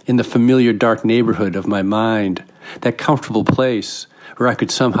in the familiar dark neighborhood of my mind, that comfortable place where I could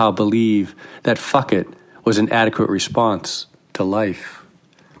somehow believe that fuck it was an adequate response to life.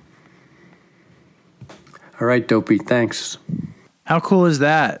 All right, Dopey, thanks. How cool is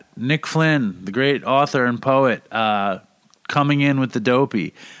that? Nick Flynn, the great author and poet, coming in with the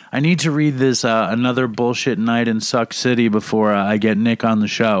Dopey. I need to read this Another Bullshit Night in Suck City before I get Nick on the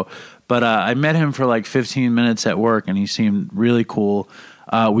show. But I met him for like 15 minutes at work, and he seemed really cool.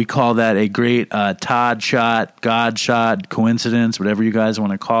 We call that a great Todd shot, God shot, coincidence, whatever you guys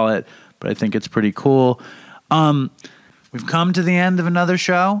want to call it. But I think it's pretty cool. We've come to the end of another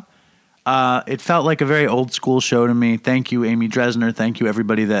show. It felt like a very old school show to me. Thank you, Amy Dresner. Thank you,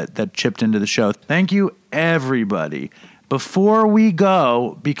 everybody that chipped into the show. Thank you, everybody. Before we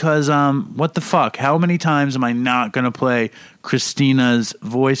go, because what the fuck? How many times am I not going to play Christina's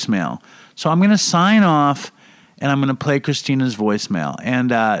voicemail? So I'm going to sign off, and I'm going to play Christina's voicemail.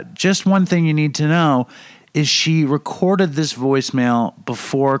 And just one thing you need to know is she recorded this voicemail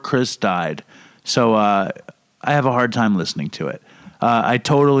before Chris died. So I have a hard time listening to it. I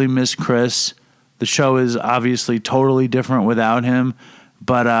totally miss Chris. The show is obviously totally different without him,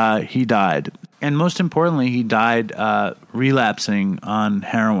 but he died. And most importantly, he died relapsing on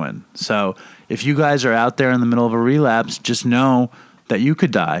heroin. So if you guys are out there in the middle of a relapse, just know that you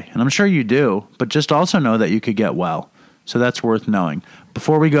could die. And I'm sure you do, but just also know that you could get well. So that's worth knowing.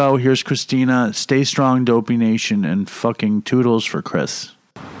 Before we go, here's Christina. Stay strong, Dopey Nation, and fucking toodles for Chris.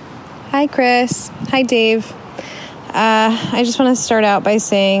 Hi, Chris. Hi, Dave. I just want to start out by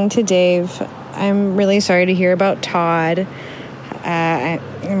saying to Dave, I'm really sorry to hear about Todd.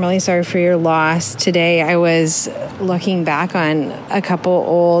 I'm really sorry for your loss. Today I was looking back on a couple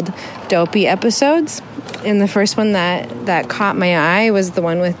old Dopey episodes, and the first one that caught my eye was the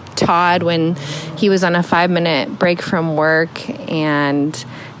one with Todd when he was on a 5-minute break from work, and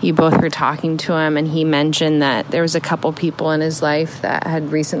you both were talking to him, and he mentioned that there was a couple people in his life that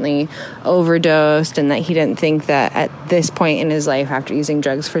had recently overdosed, and that he didn't think that at this point in his life, after using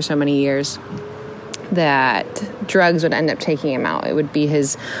drugs for so many years, that drugs would end up taking him out. It would be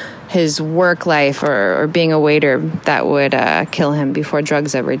his work life or being a waiter that would kill him before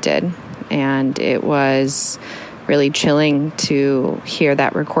drugs ever did. And it was really chilling to hear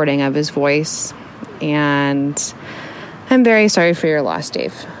that recording of his voice. And I'm very sorry for your loss,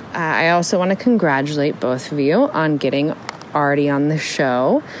 Dave. I also want to congratulate both of you on getting Artie on the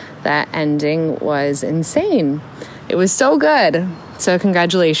show. That ending was insane. It was so good. So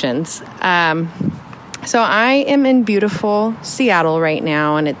congratulations. So I am in beautiful Seattle right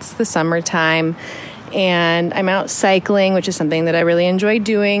now, and it's the summertime, and I'm out cycling, which is something that I really enjoy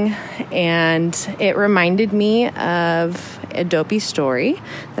doing, and it reminded me of a Dopey story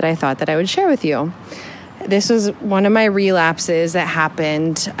that I thought that I would share with you. This was one of my relapses that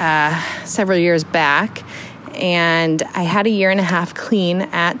happened several years back, and I had a year and a half clean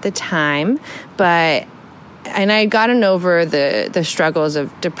at the time, and I had gotten over the struggles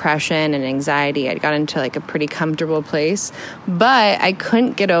of depression and anxiety. I'd gotten into like a pretty comfortable place, but I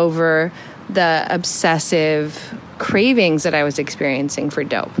couldn't get over the obsessive cravings that I was experiencing for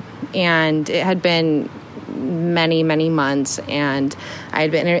dope. And it had been many, many months, and I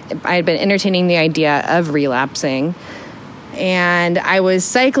had been entertaining the idea of relapsing. And I was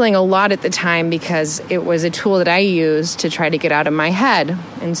cycling a lot at the time because it was a tool that I used to try to get out of my head.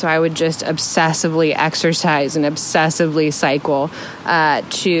 And so I would just obsessively exercise and obsessively cycle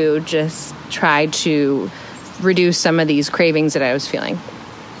to just try to reduce some of these cravings that I was feeling.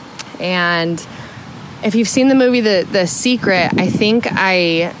 And if you've seen the movie The Secret, I think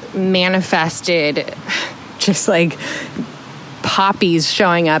I manifested just like poppies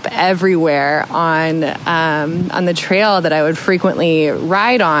showing up everywhere on the trail that I would frequently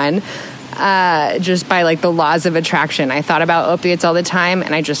ride on, just by like the laws of attraction. I thought about opiates all the time,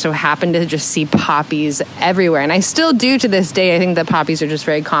 and I just so happened to just see poppies everywhere. And I still do to this day. I think that poppies are just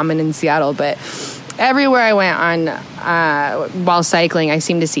very common in Seattle, but everywhere I went on while cycling, I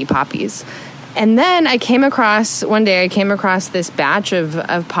seemed to see poppies. And then one day I came across this batch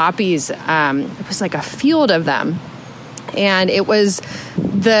of poppies. It was like a field of them. And it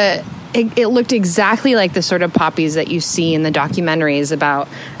looked exactly like the sort of poppies that you see in the documentaries about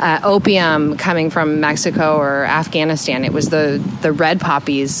opium coming from Mexico or Afghanistan. It was the red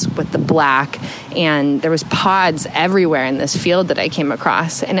poppies with the black, and there was pods everywhere in this field that I came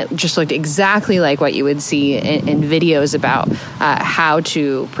across. And it just looked exactly like what you would see in videos about how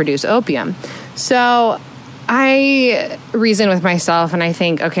to produce opium. So I reason with myself, and I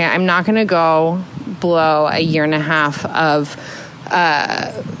think, okay, I'm not going to go blow a year and a half of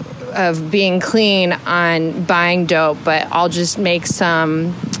being clean on buying dope, but I'll just make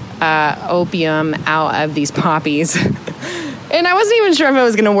some opium out of these poppies. And I wasn't even sure if it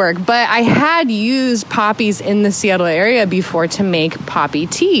was going to work, but I had used poppies in the Seattle area before to make poppy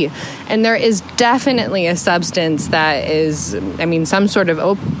tea. And there is definitely a substance that is, some sort of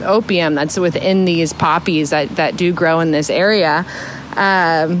opium that's within these poppies that do grow in this area,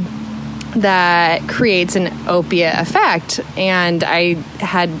 that creates an opiate effect. And I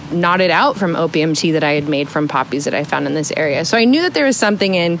had nodded out from opium tea that I had made from poppies that I found in this area. So I knew that there was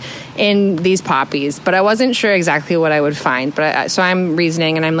something in these poppies, but I wasn't sure exactly what I would find. So I'm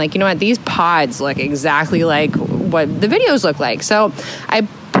reasoning, and I'm like, you know what? These pods look exactly like what the videos look like. So I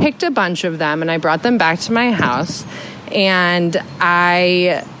picked a bunch of them, and I brought them back to my house, and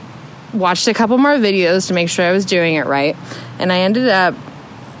I watched a couple more videos to make sure I was doing it right. And I ended up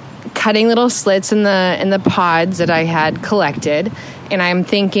cutting little slits in the pods that I had collected, and I'm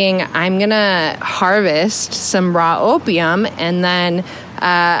thinking I'm gonna harvest some raw opium, and then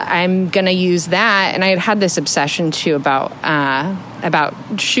I'm gonna use that. And I had this obsession too about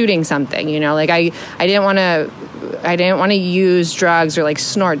shooting something, like I didn't want to use drugs or like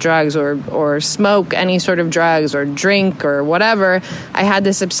snort drugs or smoke any sort of drugs or drink or whatever. I had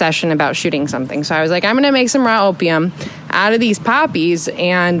this obsession about shooting something. So I was like, I'm going to make some raw opium out of these poppies,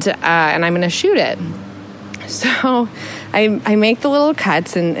 and I'm going to shoot it. So I make the little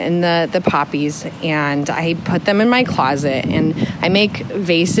cuts in the poppies, and I put them in my closet, and I make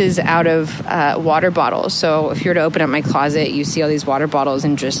vases out of water bottles. So if you were to open up my closet, you see all these water bottles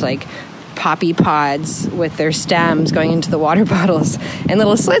and just like poppy pods with their stems going into the water bottles and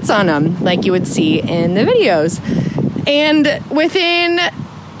little slits on them like you would see in the videos. And within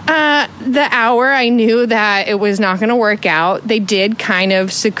the hour, I knew that it was not going to work out. They did kind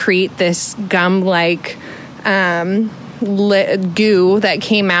of secrete this gum-like goo that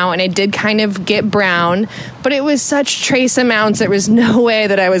came out, and it did kind of get brown, but it was such trace amounts, there was no way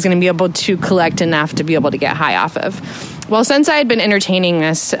that I was going to be able to collect enough to be able to get high off of. Well, since I had been entertaining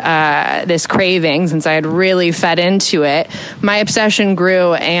this craving, since I had really fed into it, my obsession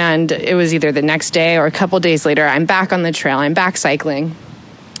grew, and it was either the next day or a couple days later, I'm back on the trail, I'm back cycling,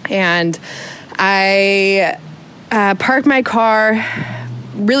 and I parked my car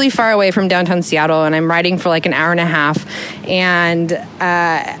really far away from downtown Seattle, and I'm riding for like an hour and a half, and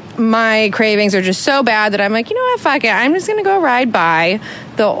my cravings are just so bad that I'm like, you know what, fuck it, I'm just gonna go ride by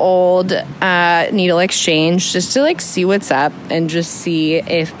the old needle exchange just to like see what's up and just see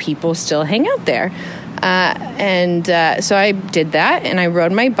if people still hang out there. So I did that, and I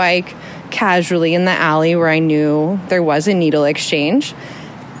rode my bike casually in the alley where I knew there was a needle exchange.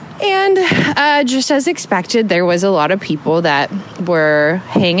 And just as expected, there was a lot of people that were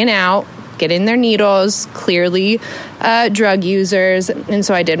hanging out getting their needles, clearly drug users. And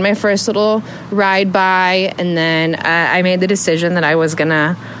so I did my first little ride by, and then I made the decision that I was going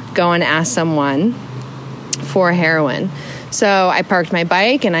to go and ask someone for heroin. So I parked my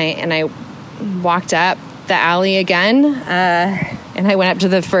bike, and I walked up the alley again, and I went up to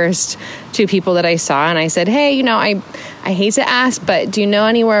the first two people that I saw, and I said, hey, you know, I hate to ask, but do you know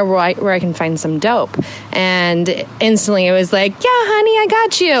anywhere where I can find some dope? And instantly it was like, yeah, honey, I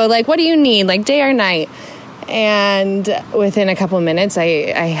got you. Like, what do you need? Like, day or night? And within a couple of minutes, I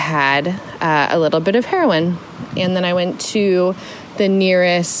had a little bit of heroin. And then I went to the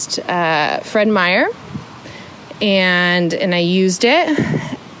nearest Fred Meyer, and I used it.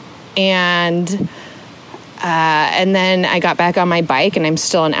 And then I got back on my bike, and I'm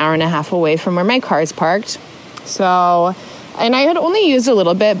still an hour and a half away from where my car's parked. So, and I had only used a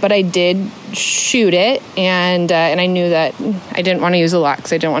little bit, but I did shoot it, and I knew that I didn't want to use a lot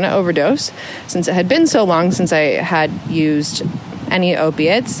because I didn't want to overdose, since it had been so long since I had used any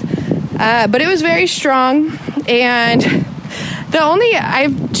opiates. But it was very strong, and I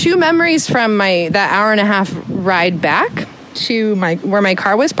have two memories from that hour and a half ride back to where my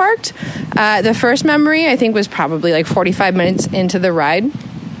car was parked. The first memory, I think, was probably like 45 minutes into the ride.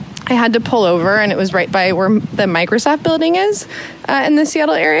 I had to pull over, and it was right by where the Microsoft building is in the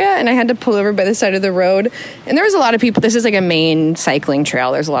Seattle area, and I had to pull over by the side of the road. And there was a lot of people. This is like a main cycling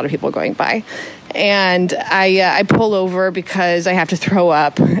trail. There's a lot of people going by. And I pull over because I have to throw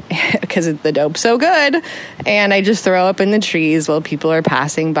up because the dope's so good. And I just throw up in the trees while people are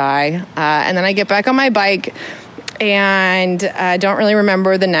passing by. And then I get back on my bike, and I don't really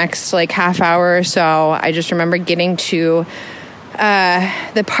remember the next like half hour or so. I just remember getting to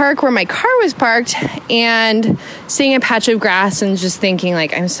the park where my car was parked and seeing a patch of grass and just thinking,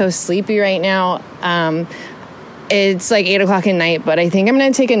 like, I'm so sleepy right now. It's like 8 o'clock at night, but I think I'm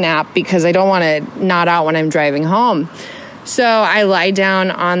going to take a nap because I don't want to nod out when I'm driving home. So I lie down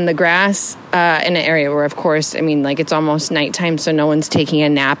on the grass in an area where, of course, I mean, like, it's almost nighttime, so no one's taking a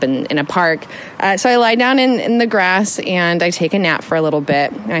nap in a park. So I lie down in the grass, and I take a nap for a little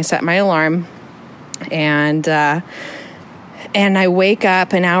bit, and I set my alarm, and I wake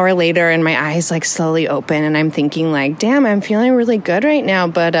up an hour later, and my eyes, like, slowly open, and I'm thinking, like, damn, I'm feeling really good right now,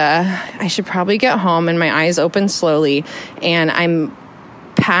 but I should probably get home, and my eyes open slowly, and I'm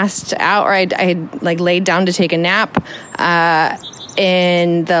passed out, or I had like laid down to take a nap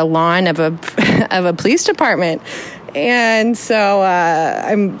in the lawn of a police department. And so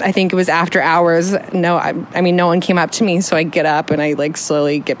I think it was after hours. No one came up to me, so I get up and I like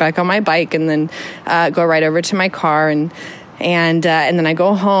slowly get back on my bike, and then go right over to my car, and then I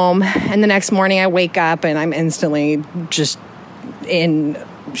go home. And the next morning I wake up and I'm instantly just in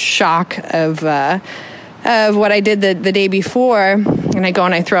shock of what I did the day before, and I go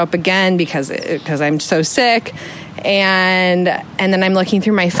and I throw up again because I'm so sick, and then I'm looking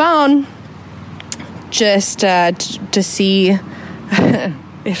through my phone just to see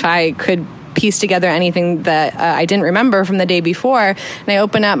if I could piece together anything that I didn't remember from the day before. And I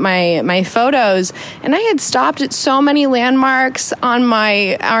open up my photos, and I had stopped at so many landmarks on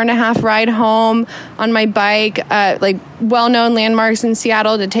my hour and a half ride home on my bike, like well-known landmarks in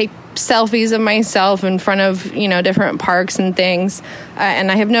Seattle, to take selfies of myself in front of, different parks and things,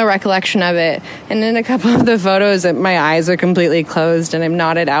 and I have no recollection of it. And in a couple of the photos, my eyes are completely closed and I'm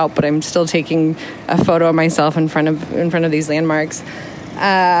nodded out, but I'm still taking a photo of myself in front of these landmarks.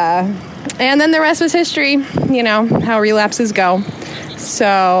 And then the rest was history, how relapses go. So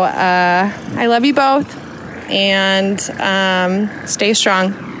I love you both, and stay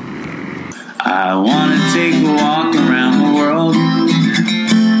strong. I want to take a walk around the world.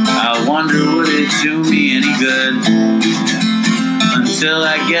 I wonder, would it do me any good? Until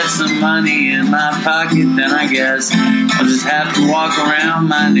I get some money in my pocket, then I guess I'll just have to walk around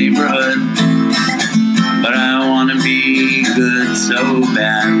my neighborhood. But I want to be good so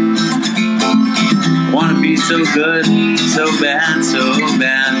bad. Want to be so good, so bad, so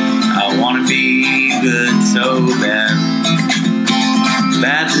bad. I want to be good so bad.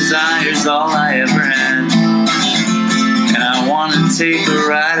 Bad desire's all I ever had. And I want to take a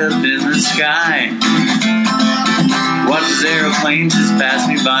ride up in the sky. Watch this aeroplane just pass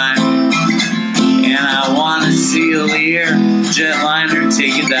me by. And I want to see a Lear jetliner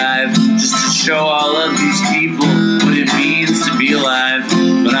take a dive, just to show all of these people what it means to be alive.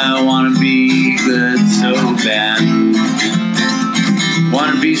 But I want to be good so bad.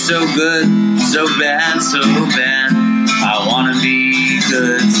 Want to be so good, so bad, so bad. I want to be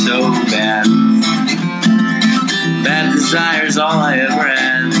good so bad. Bad desire's all I ever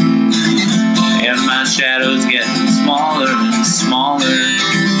had. And my shadow's getting smaller and smaller.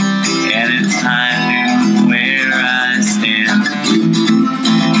 And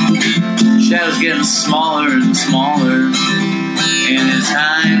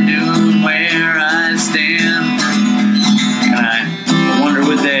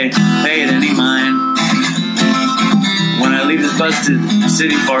would they pay it any mind when I leave this busted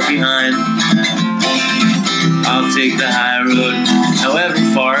city far behind? I'll take the high road, however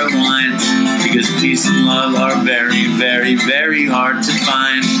far it winds, because peace and love are very, very, very hard to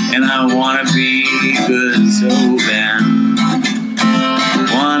find. And I wanna be good so bad.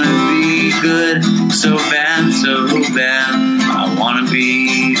 Wanna be good so bad, so bad. I wanna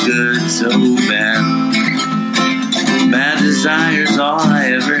be good so bad. Bad desire's all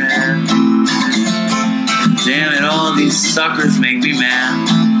I ever had. Damn it, all these suckers make me mad.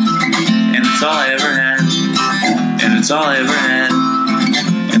 And it's all I ever had. And it's all I ever had.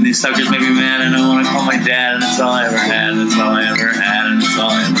 And these suckers make me mad, and I wanna call my dad, and it's all I ever had, and it's all I ever had, and it's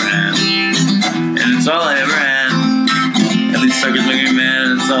all I ever had. And it's all I ever had. And these suckers make me mad,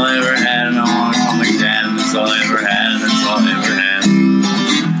 and it's all I ever had, and I wanna call my dad, and it's all I ever had.